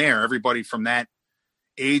no one there. Everybody from that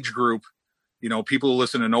age group, people who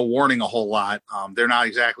listen to No Warning a whole lot, they're not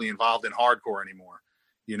exactly involved in hardcore anymore.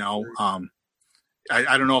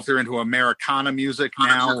 I don't know if they're into Americana music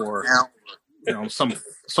now or some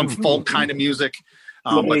folk kind of music.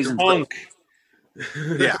 Punk.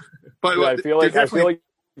 Yeah, but I feel like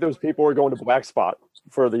those people are going to Black Spot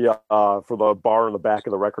for the bar in the back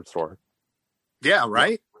of the record store. Yeah,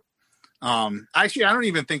 right. Actually, I don't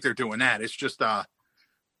even think they're doing that. It's just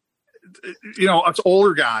it's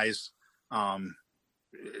older guys.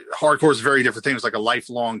 Hardcore is a very different thing. It's like a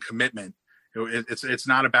lifelong commitment. It's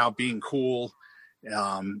not about being cool.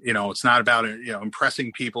 It's not about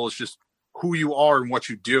impressing people. It's just who you are and what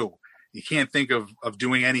you do. You can't think of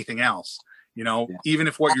doing anything else. Even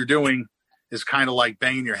if what you're doing is kind of like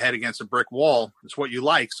banging your head against a brick wall, it's what you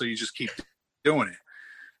like, so you just keep doing it.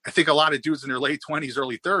 I think a lot of dudes in their late 20s,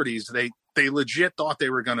 early 30s, they legit thought they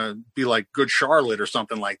were going to be like Good Charlotte or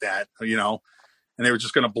something like that, and they were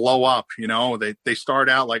just going to blow up. They start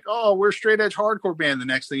out like, oh, we're a straight edge hardcore band. The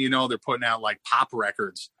next thing you know, they're putting out like pop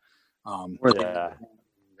records. They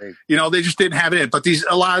just didn't have it in. But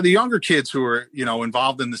a lot of the younger kids who are,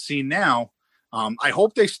 involved in the scene now, I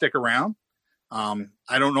hope they stick around.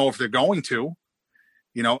 I don't know if they're going to,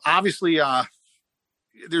 obviously,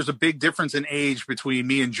 there's a big difference in age between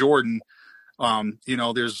me and Jordan.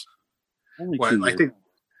 There's I think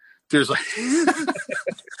there's like,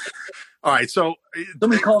 all right. So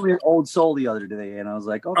somebody called me an old soul the other day, and I was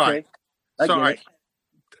like, okay. All right.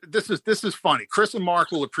 This is funny. Chris and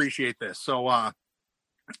Mark will appreciate this. So I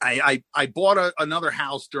bought another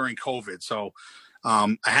house during COVID. So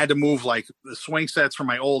I had to move like the swing sets from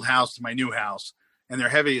my old house to my new house, and they're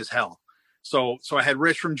heavy as hell. So I had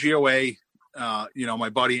Rich from GOA, my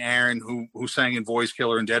buddy Aaron, who sang in Voice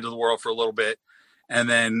Killer and Dead to the World for a little bit. And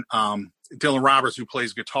then Dylan Roberts, who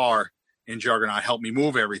plays guitar in Juggernaut, helped me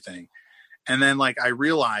move everything. And then I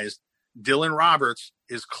realized Dylan Roberts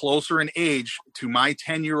is closer in age to my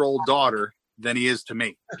 10-year-old daughter than he is to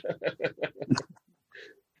me.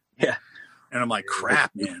 Yeah. And I'm like,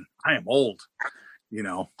 crap, man, I am old,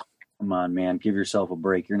 Come on, man. Give yourself a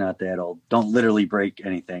break. You're not that old. Don't literally break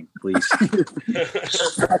anything, please.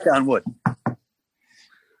 Knock on wood.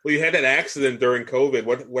 Well, you had that accident during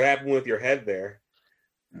COVID. What happened with your head there?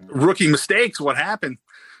 Rookie mistakes. What happened?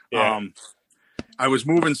 Yeah. I was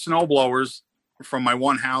moving snow blowers from my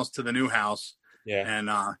one house to the new house. Yeah. And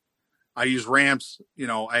I used ramps.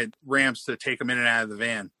 I had ramps to take them in and out of the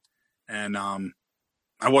van. And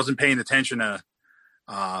I wasn't paying attention to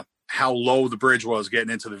how low the bridge was getting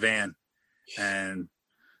into the van. And,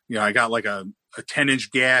 I got like a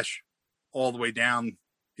 10-inch gash all the way down,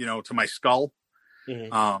 to my skull.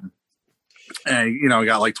 Mm-hmm. And, I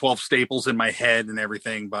got like 12 staples in my head and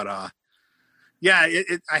everything. But, I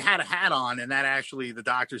had a hat on, and that actually, the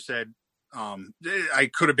doctor said, I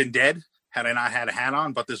could have been dead had I not had a hat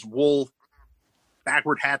on, but this wool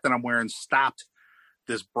backward hat that I'm wearing stopped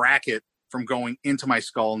this bracket from going into my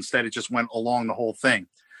skull. Instead, it just went along the whole thing.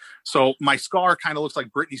 So my scar kind of looks like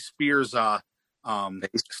Britney Spears'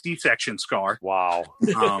 C-section scar. Wow.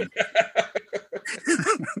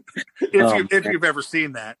 If you've ever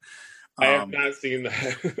seen that. I have not seen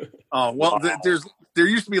that. Oh, well, wow. There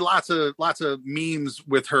used to be lots of memes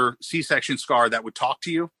with her C-section scar that would talk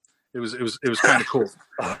to you. It was kind of cool.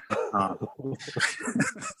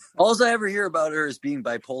 All I ever hear about her is being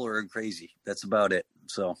bipolar and crazy. That's about it.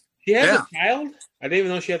 So she has a child? I didn't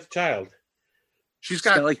even know she has a child. She's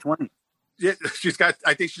got like 20. Yeah,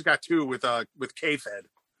 I think she's got 2 with K-Fed.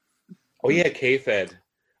 Oh yeah, K-Fed.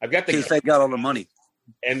 I've got the K-Fed got all the money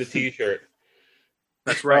and the T-shirt.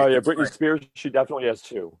 That's right. Oh yeah, Britney Spears. She definitely has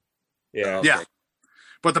 2. Yeah. Okay. Yeah.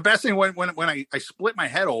 But the best thing when I split my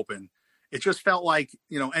head open, it just felt like,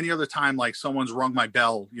 any other time, like someone's rung my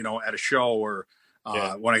bell, at a show or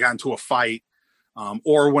when I got into a fight,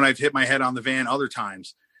 or when I've hit my head on the van other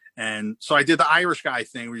times. And so I did the Irish guy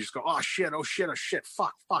thing where you just go, oh shit,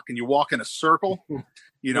 fuck. And you walk in a circle,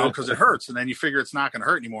 because it hurts. And then you figure it's not going to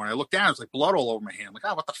hurt anymore. And I look down, it's like blood all over my hand. I'm like,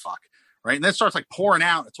 oh, what the fuck? Right. And then it starts like pouring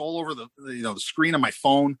out. It's all over the screen of my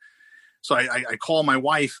phone. So I call my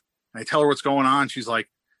wife and I tell her what's going on. She's like,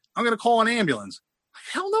 I'm going to call an ambulance.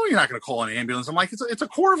 Hell no, you're not going to call an ambulance. I'm like, it's a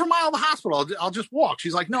quarter of a mile to the hospital. I'll just walk.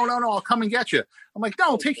 She's like, no, I'll come and get you. I'm like, no,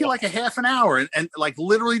 it'll take you like a half an hour. And like,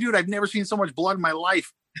 literally, dude, I've never seen so much blood in my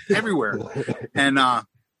life everywhere. And,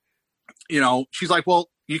 she's like, well,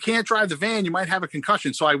 you can't drive the van. You might have a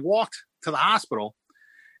concussion. So I walked to the hospital,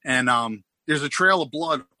 and there's a trail of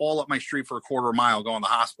blood all up my street for a quarter of a mile going to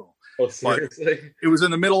the hospital. Oh, seriously? But it was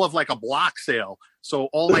in the middle of like a block sale. So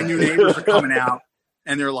all my new neighbors are coming out,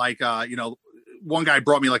 and they're like, one guy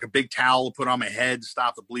brought me like a big towel to put on my head,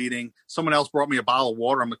 stop the bleeding. Someone else brought me a bottle of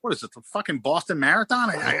water. I'm like, what is it, the fucking Boston Marathon?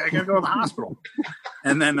 I got to go to the hospital.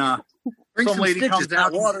 And then some lady comes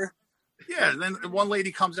out. Water. Yeah, and then one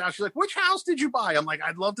lady comes out. She's like, which house did you buy? I'm like,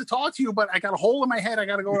 I'd love to talk to you, but I got a hole in my head. I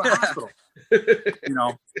got to go to the hospital.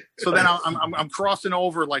 So then I'm crossing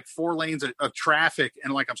over like 4 lanes of traffic,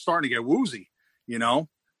 and like I'm starting to get woozy, and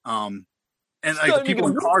like the people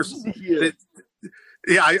in cars.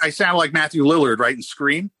 I sound like Matthew Lillard, right? And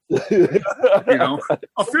Scream. I feel a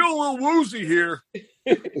little woozy here.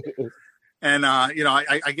 And,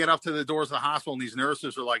 I get up to the doors of the hospital, and these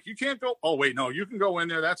nurses are like, you can't go. Oh, wait, no, you can go in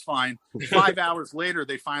there. That's fine. 5 hours later,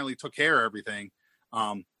 they finally took care of everything.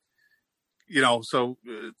 So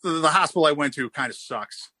the hospital I went to kind of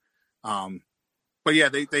sucks. But yeah,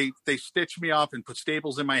 they stitched me up and put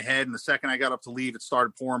staples in my head. And the second I got up to leave, it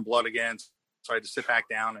started pouring blood again. So I had to sit back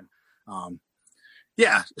down. And,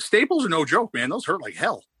 staples are no joke, man. Those hurt like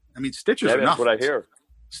hell. I mean, stitches are nothing. That's what I hear.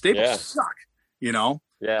 Staples suck,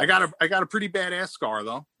 Yeah. I got a pretty badass scar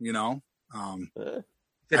though, I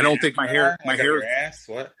don't think my hair your ass.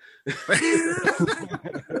 What?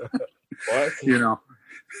 What?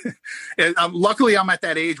 And, luckily I'm at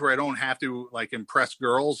that age where I don't have to like impress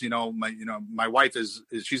girls. My wife is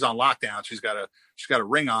she's on lockdown. She's got a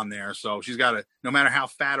ring on there, so she's got no matter how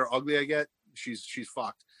fat or ugly I get, she's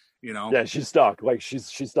fucked. Yeah, she's stuck. Like she's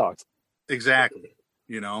stuck. Exactly.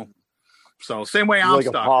 So same way I'm like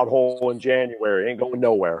stuck. A pothole in January, ain't going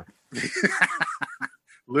nowhere.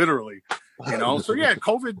 Literally, So yeah,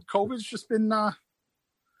 COVID's just been,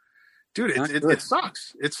 dude, it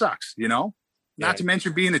sucks. It sucks, Not to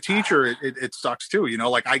mention being a teacher, it sucks too.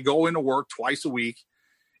 Like I go into work twice a week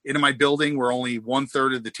into my building where only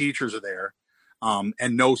 1/3 of the teachers are there,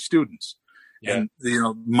 and no students. Yeah.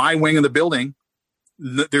 And, my wing of the building,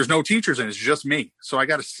 there's no teachers in it. It's just me. So I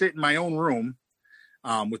got to sit in my own room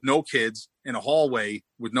with no kids in a hallway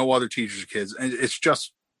with no other teachers or kids. And it's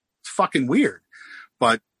just fucking weird.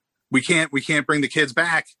 But we can't bring the kids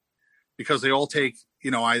back because they all take,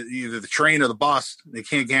 either the train or the bus. They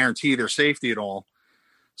can't guarantee their safety at all.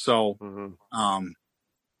 So,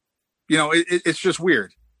 it's just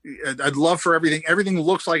weird. I'd love for everything. Everything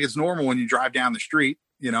looks like it's normal when you drive down the street,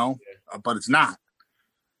 but it's not.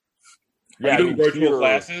 Are you doing virtual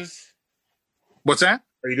classes? What's that?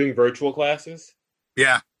 Are you doing virtual classes?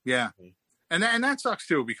 Yeah. And that sucks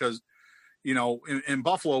too, because, in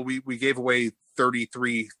Buffalo, we gave away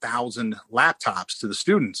 33,000 laptops to the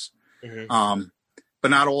students. Mm-hmm. But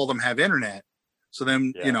not all of them have internet. So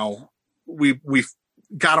then, we've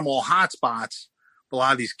got them all hotspots. But a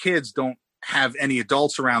lot of these kids don't have any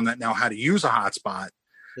adults around that know how to use a hotspot.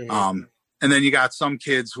 Mm-hmm. And then you got some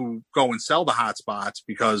kids who go and sell the hotspots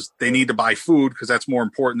because they need to buy food because that's more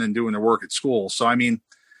important than doing their work at school. So, I mean,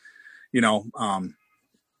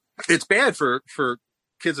 it's bad for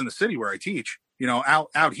kids in the city where I teach,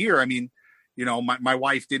 out here. I mean, my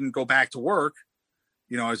wife didn't go back to work,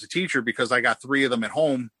 as a teacher because I got 3 of them at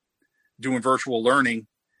home doing virtual learning.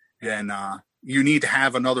 And, you need to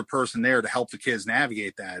have another person there to help the kids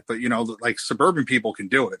navigate that. But, like suburban people can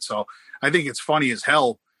do it. So I think it's funny as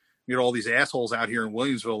hell. All these assholes out here in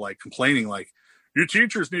Williamsville, like complaining, like your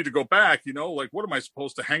teachers need to go back. Like, what am I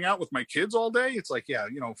supposed to hang out with my kids all day? It's like, yeah,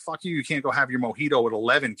 fuck you. You can't go have your mojito at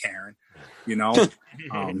 11, Karen. I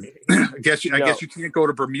guess you can't go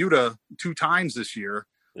to Bermuda 2 times this year.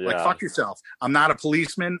 Yeah. Like, fuck yourself. I'm not a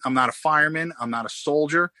policeman. I'm not a fireman. I'm not a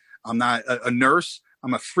soldier. I'm not a nurse.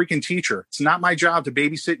 I'm a freaking teacher. It's not my job to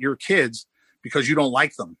babysit your kids because you don't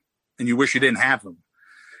like them and you wish you didn't have them,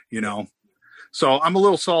 So I'm a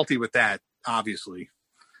little salty with that, obviously.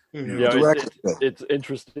 Yeah, it's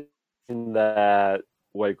interesting that,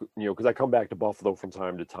 like, because I come back to Buffalo from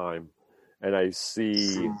time to time, and I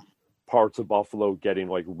see parts of Buffalo getting,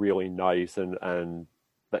 like, really nice, and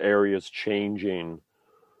the area's changing.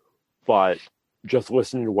 But just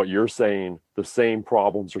listening to what you're saying, the same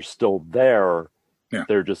problems are still there. Yeah.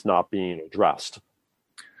 They're just not being addressed.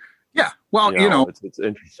 Yeah, well, it's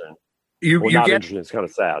interesting. Interesting. It's kind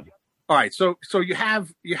of sad. All right, so you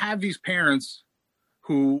have these parents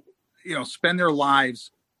who spend their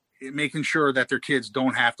lives making sure that their kids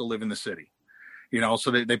don't have to live in the city.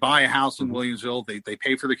 So they buy a house in Williamsville, they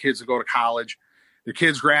pay for the kids to go to college, their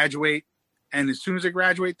kids graduate, and as soon as they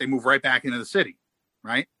graduate, they move right back into the city,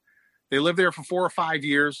 right? They live there for 4 or 5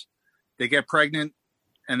 years, they get pregnant,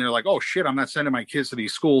 and they're like, oh shit, I'm not sending my kids to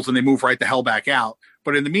these schools, and they move right the hell back out.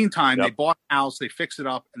 But in the meantime, They bought a house, they fixed it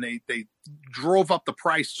up, and they drove up the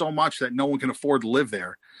price so much that no one can afford to live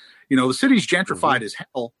there. The city's gentrified as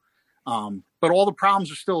hell, but all the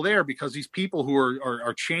problems are still there because these people who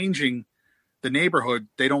are changing the neighborhood,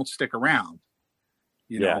 they don't stick around.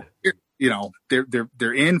 They're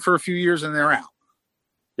in for a few years and they're out.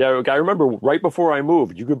 Yeah, I remember right before I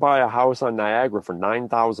moved, you could buy a house on Niagara for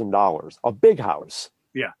 $9,000, a big house.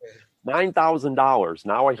 Yeah. $9,000.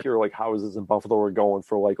 Now I hear like houses in Buffalo are going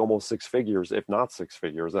for like almost 6 figures, if not 6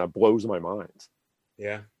 figures. And that blows my mind.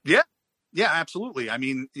 Yeah, absolutely. I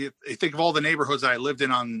mean, you think of all the neighborhoods that I lived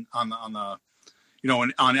in on the,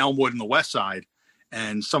 on Elmwood and the West Side,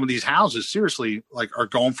 and some of these houses seriously like are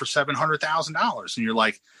going for $700,000, and you're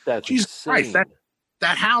like, that's Jesus Christ,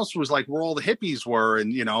 that house was like where all the hippies were,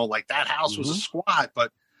 and like that house was a squat,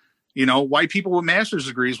 but white people with master's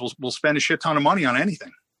degrees will spend a shit ton of money on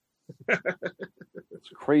anything. It's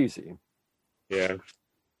crazy. Yeah.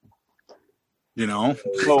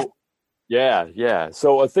 So yeah.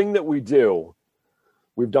 So a thing that we've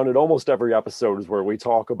done it almost every episode, is where we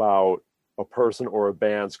talk about a person or a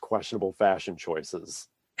band's questionable fashion choices.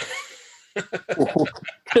 Here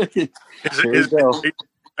we go.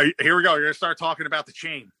 You're going to start talking about the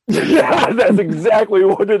chain. Yeah, that's exactly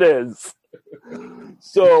what it is.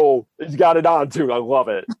 So he's got it on too. I love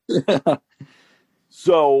it.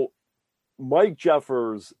 So Mike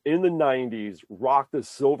Jeffers in the 90s rocked the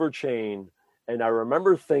silver chain. And I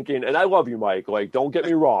remember thinking, and I love you, Mike, like, don't get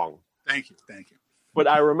me wrong. Thank you. But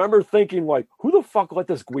I remember thinking, like, who the fuck let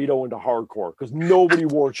this Guido into hardcore? Because nobody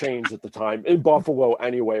wore chains at the time, in Buffalo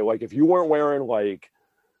anyway. Like, if you weren't wearing, like,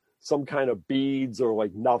 some kind of beads or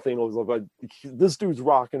like nothing. It was like, this dude's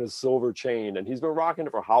rocking a silver chain, and he's been rocking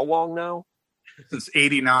it for how long now? Since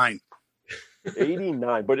 '89.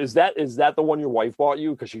 89. But is that the one your wife bought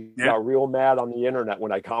you? Because she got real mad on the internet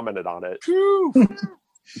when I commented on it.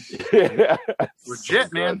 Yeah. Legit, so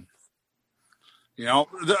man. You know,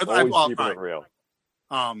 always keeping it real.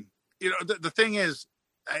 You know, the thing is,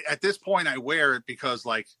 at this point, I wear it because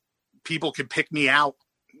like people can pick me out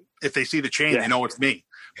if they see the chain. They know it's me.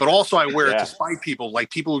 But also, I wear it to spite people.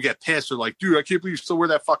 Like people who get pissed are like, "Dude, I can't believe you still wear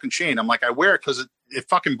that fucking chain." I'm like, I wear it because it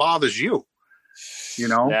fucking bothers you. You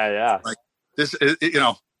know? Yeah. Like this, you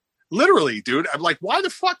know, literally, dude. I'm like, why the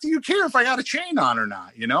fuck do you care if I got a chain on or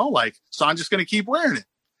not? You know, like, so I'm just gonna keep wearing it.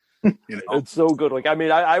 You know, it's so good. Like, I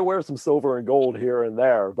mean, I wear some silver and gold here and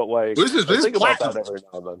there, but like, this is think about platinum. that every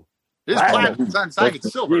now and then. This is platinum. It's not inside,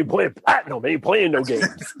 it's silver. You ain't playing platinum. Ain't playing no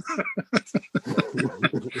games.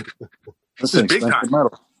 This is big time.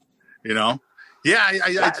 Metal. You know, yeah,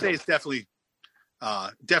 I'd say it's definitely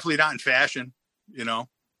not in fashion. You know,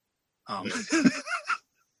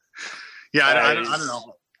 yeah, I don't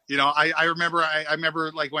know. You know, I remember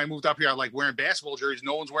like when I moved up here, I like wearing basketball jerseys.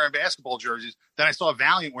 No one's wearing basketball jerseys. Then I saw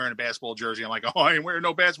Valiant wearing a basketball jersey. I'm like, oh, I ain't wearing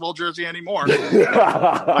no basketball jersey anymore. Like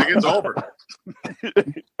it's over.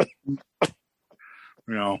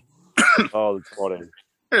 You know. Oh, that's funny.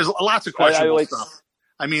 There's lots of questionable stuff.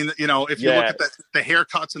 I mean, you know, if you look at the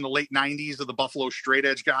haircuts in the late 90s of the Buffalo straight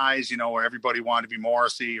edge guys, you know, where everybody wanted to be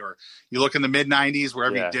Morrissey, or you look in the mid 90s where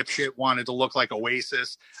every dipshit wanted to look like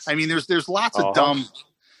Oasis. I mean, there's lots of dumb,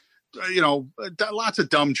 you know, lots of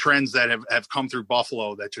dumb trends that have come through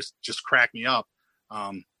Buffalo that just crack me up.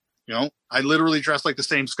 You know, I literally dress like the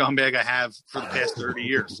same scumbag I have for the past 30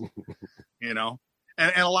 years, you know,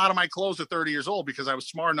 and a lot of my clothes are 30 years old because I was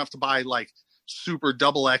smart enough to buy like super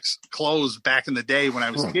XX clothes back in the day when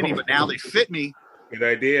I was skinny, but now they fit me. Good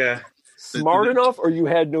idea. Smart enough, or you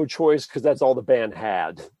had no choice because that's all the band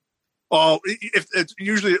had? Oh, if it's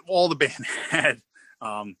usually all the band had.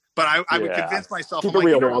 But I would convince myself, keep it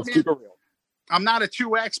real, man. Keep it real. I'm not a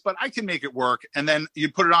 2X, but I can make it work. And then you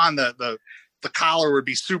put it on, the collar would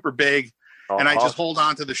be super big, and I just hold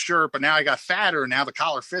on to the shirt. But now I got fatter, and now the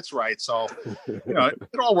collar fits right. So, you know,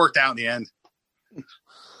 it all worked out in the end.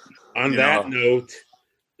 On that note,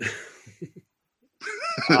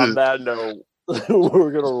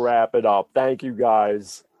 we're gonna wrap it up. Thank you,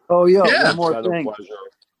 guys. Oh yeah, one more thing.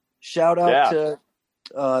 Shout out to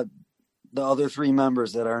the other three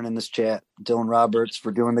members that aren't in this chat: Dylan Roberts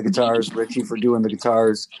for doing the guitars, Richie for doing the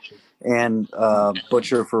guitars, and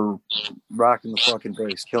Butcher for rocking the fucking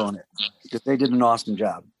bass, killing it. Because they did an awesome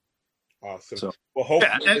job. Awesome. So, well,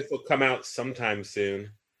 hopefully this will come out sometime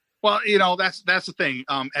soon. Well, you know, that's the thing.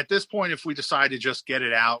 At this point, if we decide to just get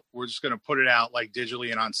it out, we're just going to put it out like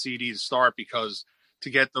digitally and on CD to start, because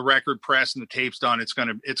to get the record pressed and the tapes done, it's going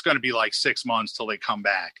to be like 6 months till they come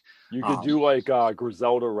back. You could do like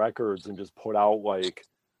Griselda Records and just put out like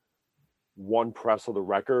one press of the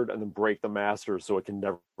record and then break the master so it can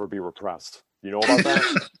never be repressed. You know about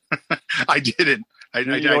that? I didn't. You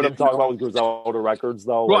know what I'm talking about with Griselda Records,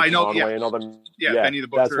 though? Well, like I know. And all them, Benny the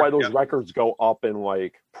Butcher. That's why those records go up in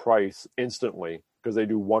like price instantly, because they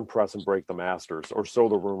do one press and break the masters, or so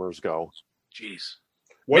the rumors go. Jeez.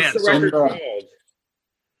 What's the record called?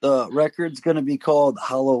 The record's going to be called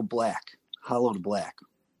Hollowed Black. Hollowed Black.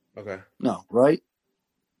 Okay. No, right?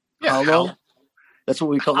 Yeah. Hollow? That's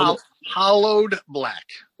what we call it. Hollowed Black.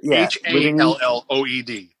 Yeah.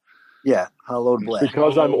 HALLOED. Yeah, Hollowed Black.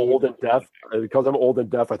 Because I'm old and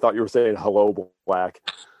deaf, I thought you were saying hello, Black.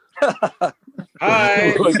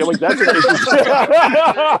 Hi. like that's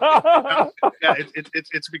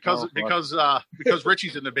it's because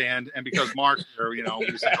Richie's in the band and because Mark's there, you know,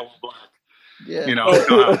 we say hello, Black. Yeah. You know,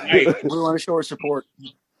 Mike, we want to show our support.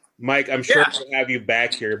 Mike, I'm sure we'll have you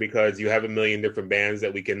back here because you have a million different bands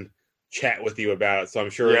that we can chat with you about. So I'm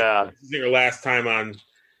sure this is your last time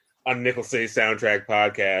on Nickel City Soundtrack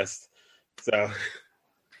Podcast. So,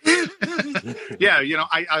 yeah, you know,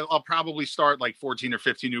 I'll probably start like 14 or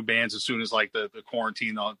 15 new bands as soon as like the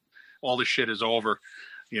quarantine, all this shit is over,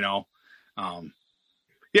 you know.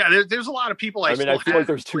 There's a lot of people. I feel like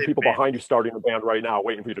there's two people behind you starting a band right now,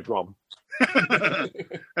 waiting for you to drum.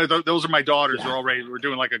 Those are my daughters. Yeah. They're already. We're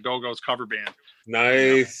doing like a Go-Go's cover band.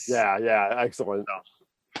 Nice. You know? Yeah, excellent.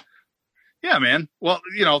 So, yeah, man. Well,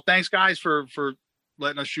 you know, thanks guys for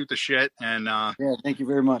letting us shoot the shit, and thank you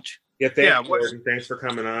very much. Thanks for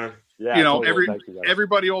coming on. Yeah, you know,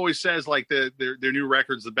 everybody always says like their new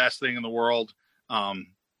record's the best thing in the world, and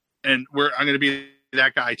I'm going to be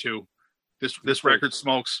that guy too. This record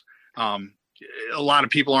smokes. A lot of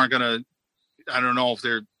people aren't going to. I don't know if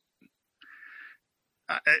they're.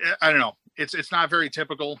 I don't know. It's not very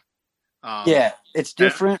typical. Yeah, it's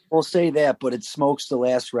different. We'll say that, but it smokes the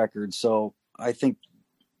last record, so I think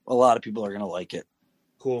a lot of people are going to like it.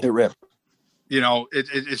 Cool. It ripped. You know,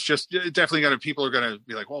 it's just definitely going to, people are going to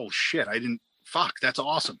be like, oh shit, that's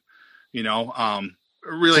awesome. You know,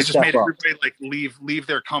 really just made everybody like leave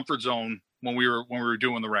their comfort zone when we were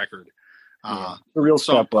doing the record. The real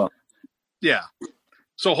step up. Yeah.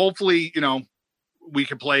 So hopefully, you know, we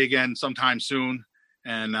can play again sometime soon.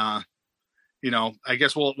 And, you know, I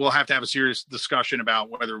guess we'll have to have a serious discussion about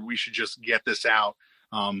whether we should just get this out.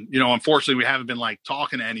 You know, unfortunately we haven't been like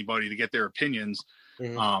talking to anybody to get their opinions.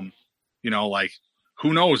 Mm-hmm. You know, like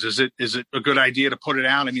who knows? Is it a good idea to put it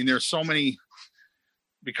out? I mean, there's so many,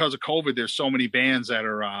 because of COVID, there's so many bands that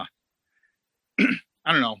are, I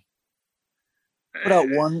don't know. Put out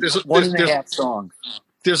one and a half songs.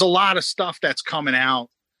 There's a lot of stuff that's coming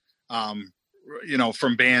out, you know,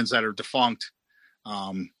 from bands that are defunct.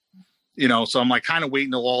 You know, so I'm like kind of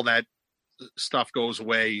waiting till all that stuff goes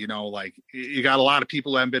away. You know, like you got a lot of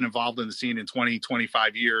people that haven't been involved in the scene in 20,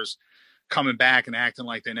 25 years coming back and acting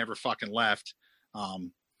like they never fucking left.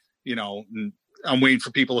 You know, I'm waiting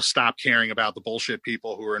for people to stop caring about the bullshit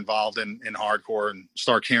people who are involved in hardcore and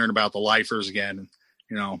start caring about the lifers again.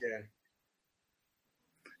 You know,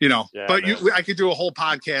 you know, but I could do a whole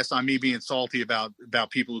podcast on me being salty about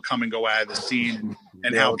people who come and go out of the scene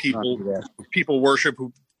and how people worship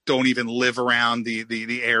who don't even live around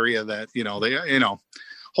the area that, you know, they, you know,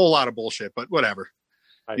 whole lot of bullshit, but whatever,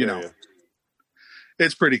 you know,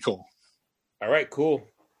 it's pretty cool. All right, cool.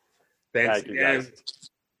 Thanks again.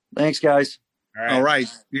 Thanks, guys. All right.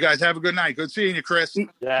 You guys have a good night. Good seeing you, Chris.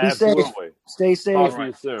 Yeah, absolutely. Safe. Stay safe. Talk to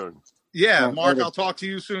you soon. Yeah, Mark, I'll talk to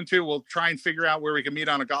you soon too. We'll try and figure out where we can meet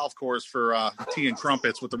on a golf course for tea and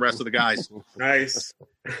trumpets with the rest of the guys. Nice.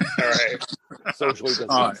 All right. Socially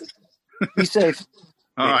distanced. All right. Be safe.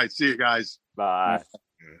 All right. See you guys. Bye.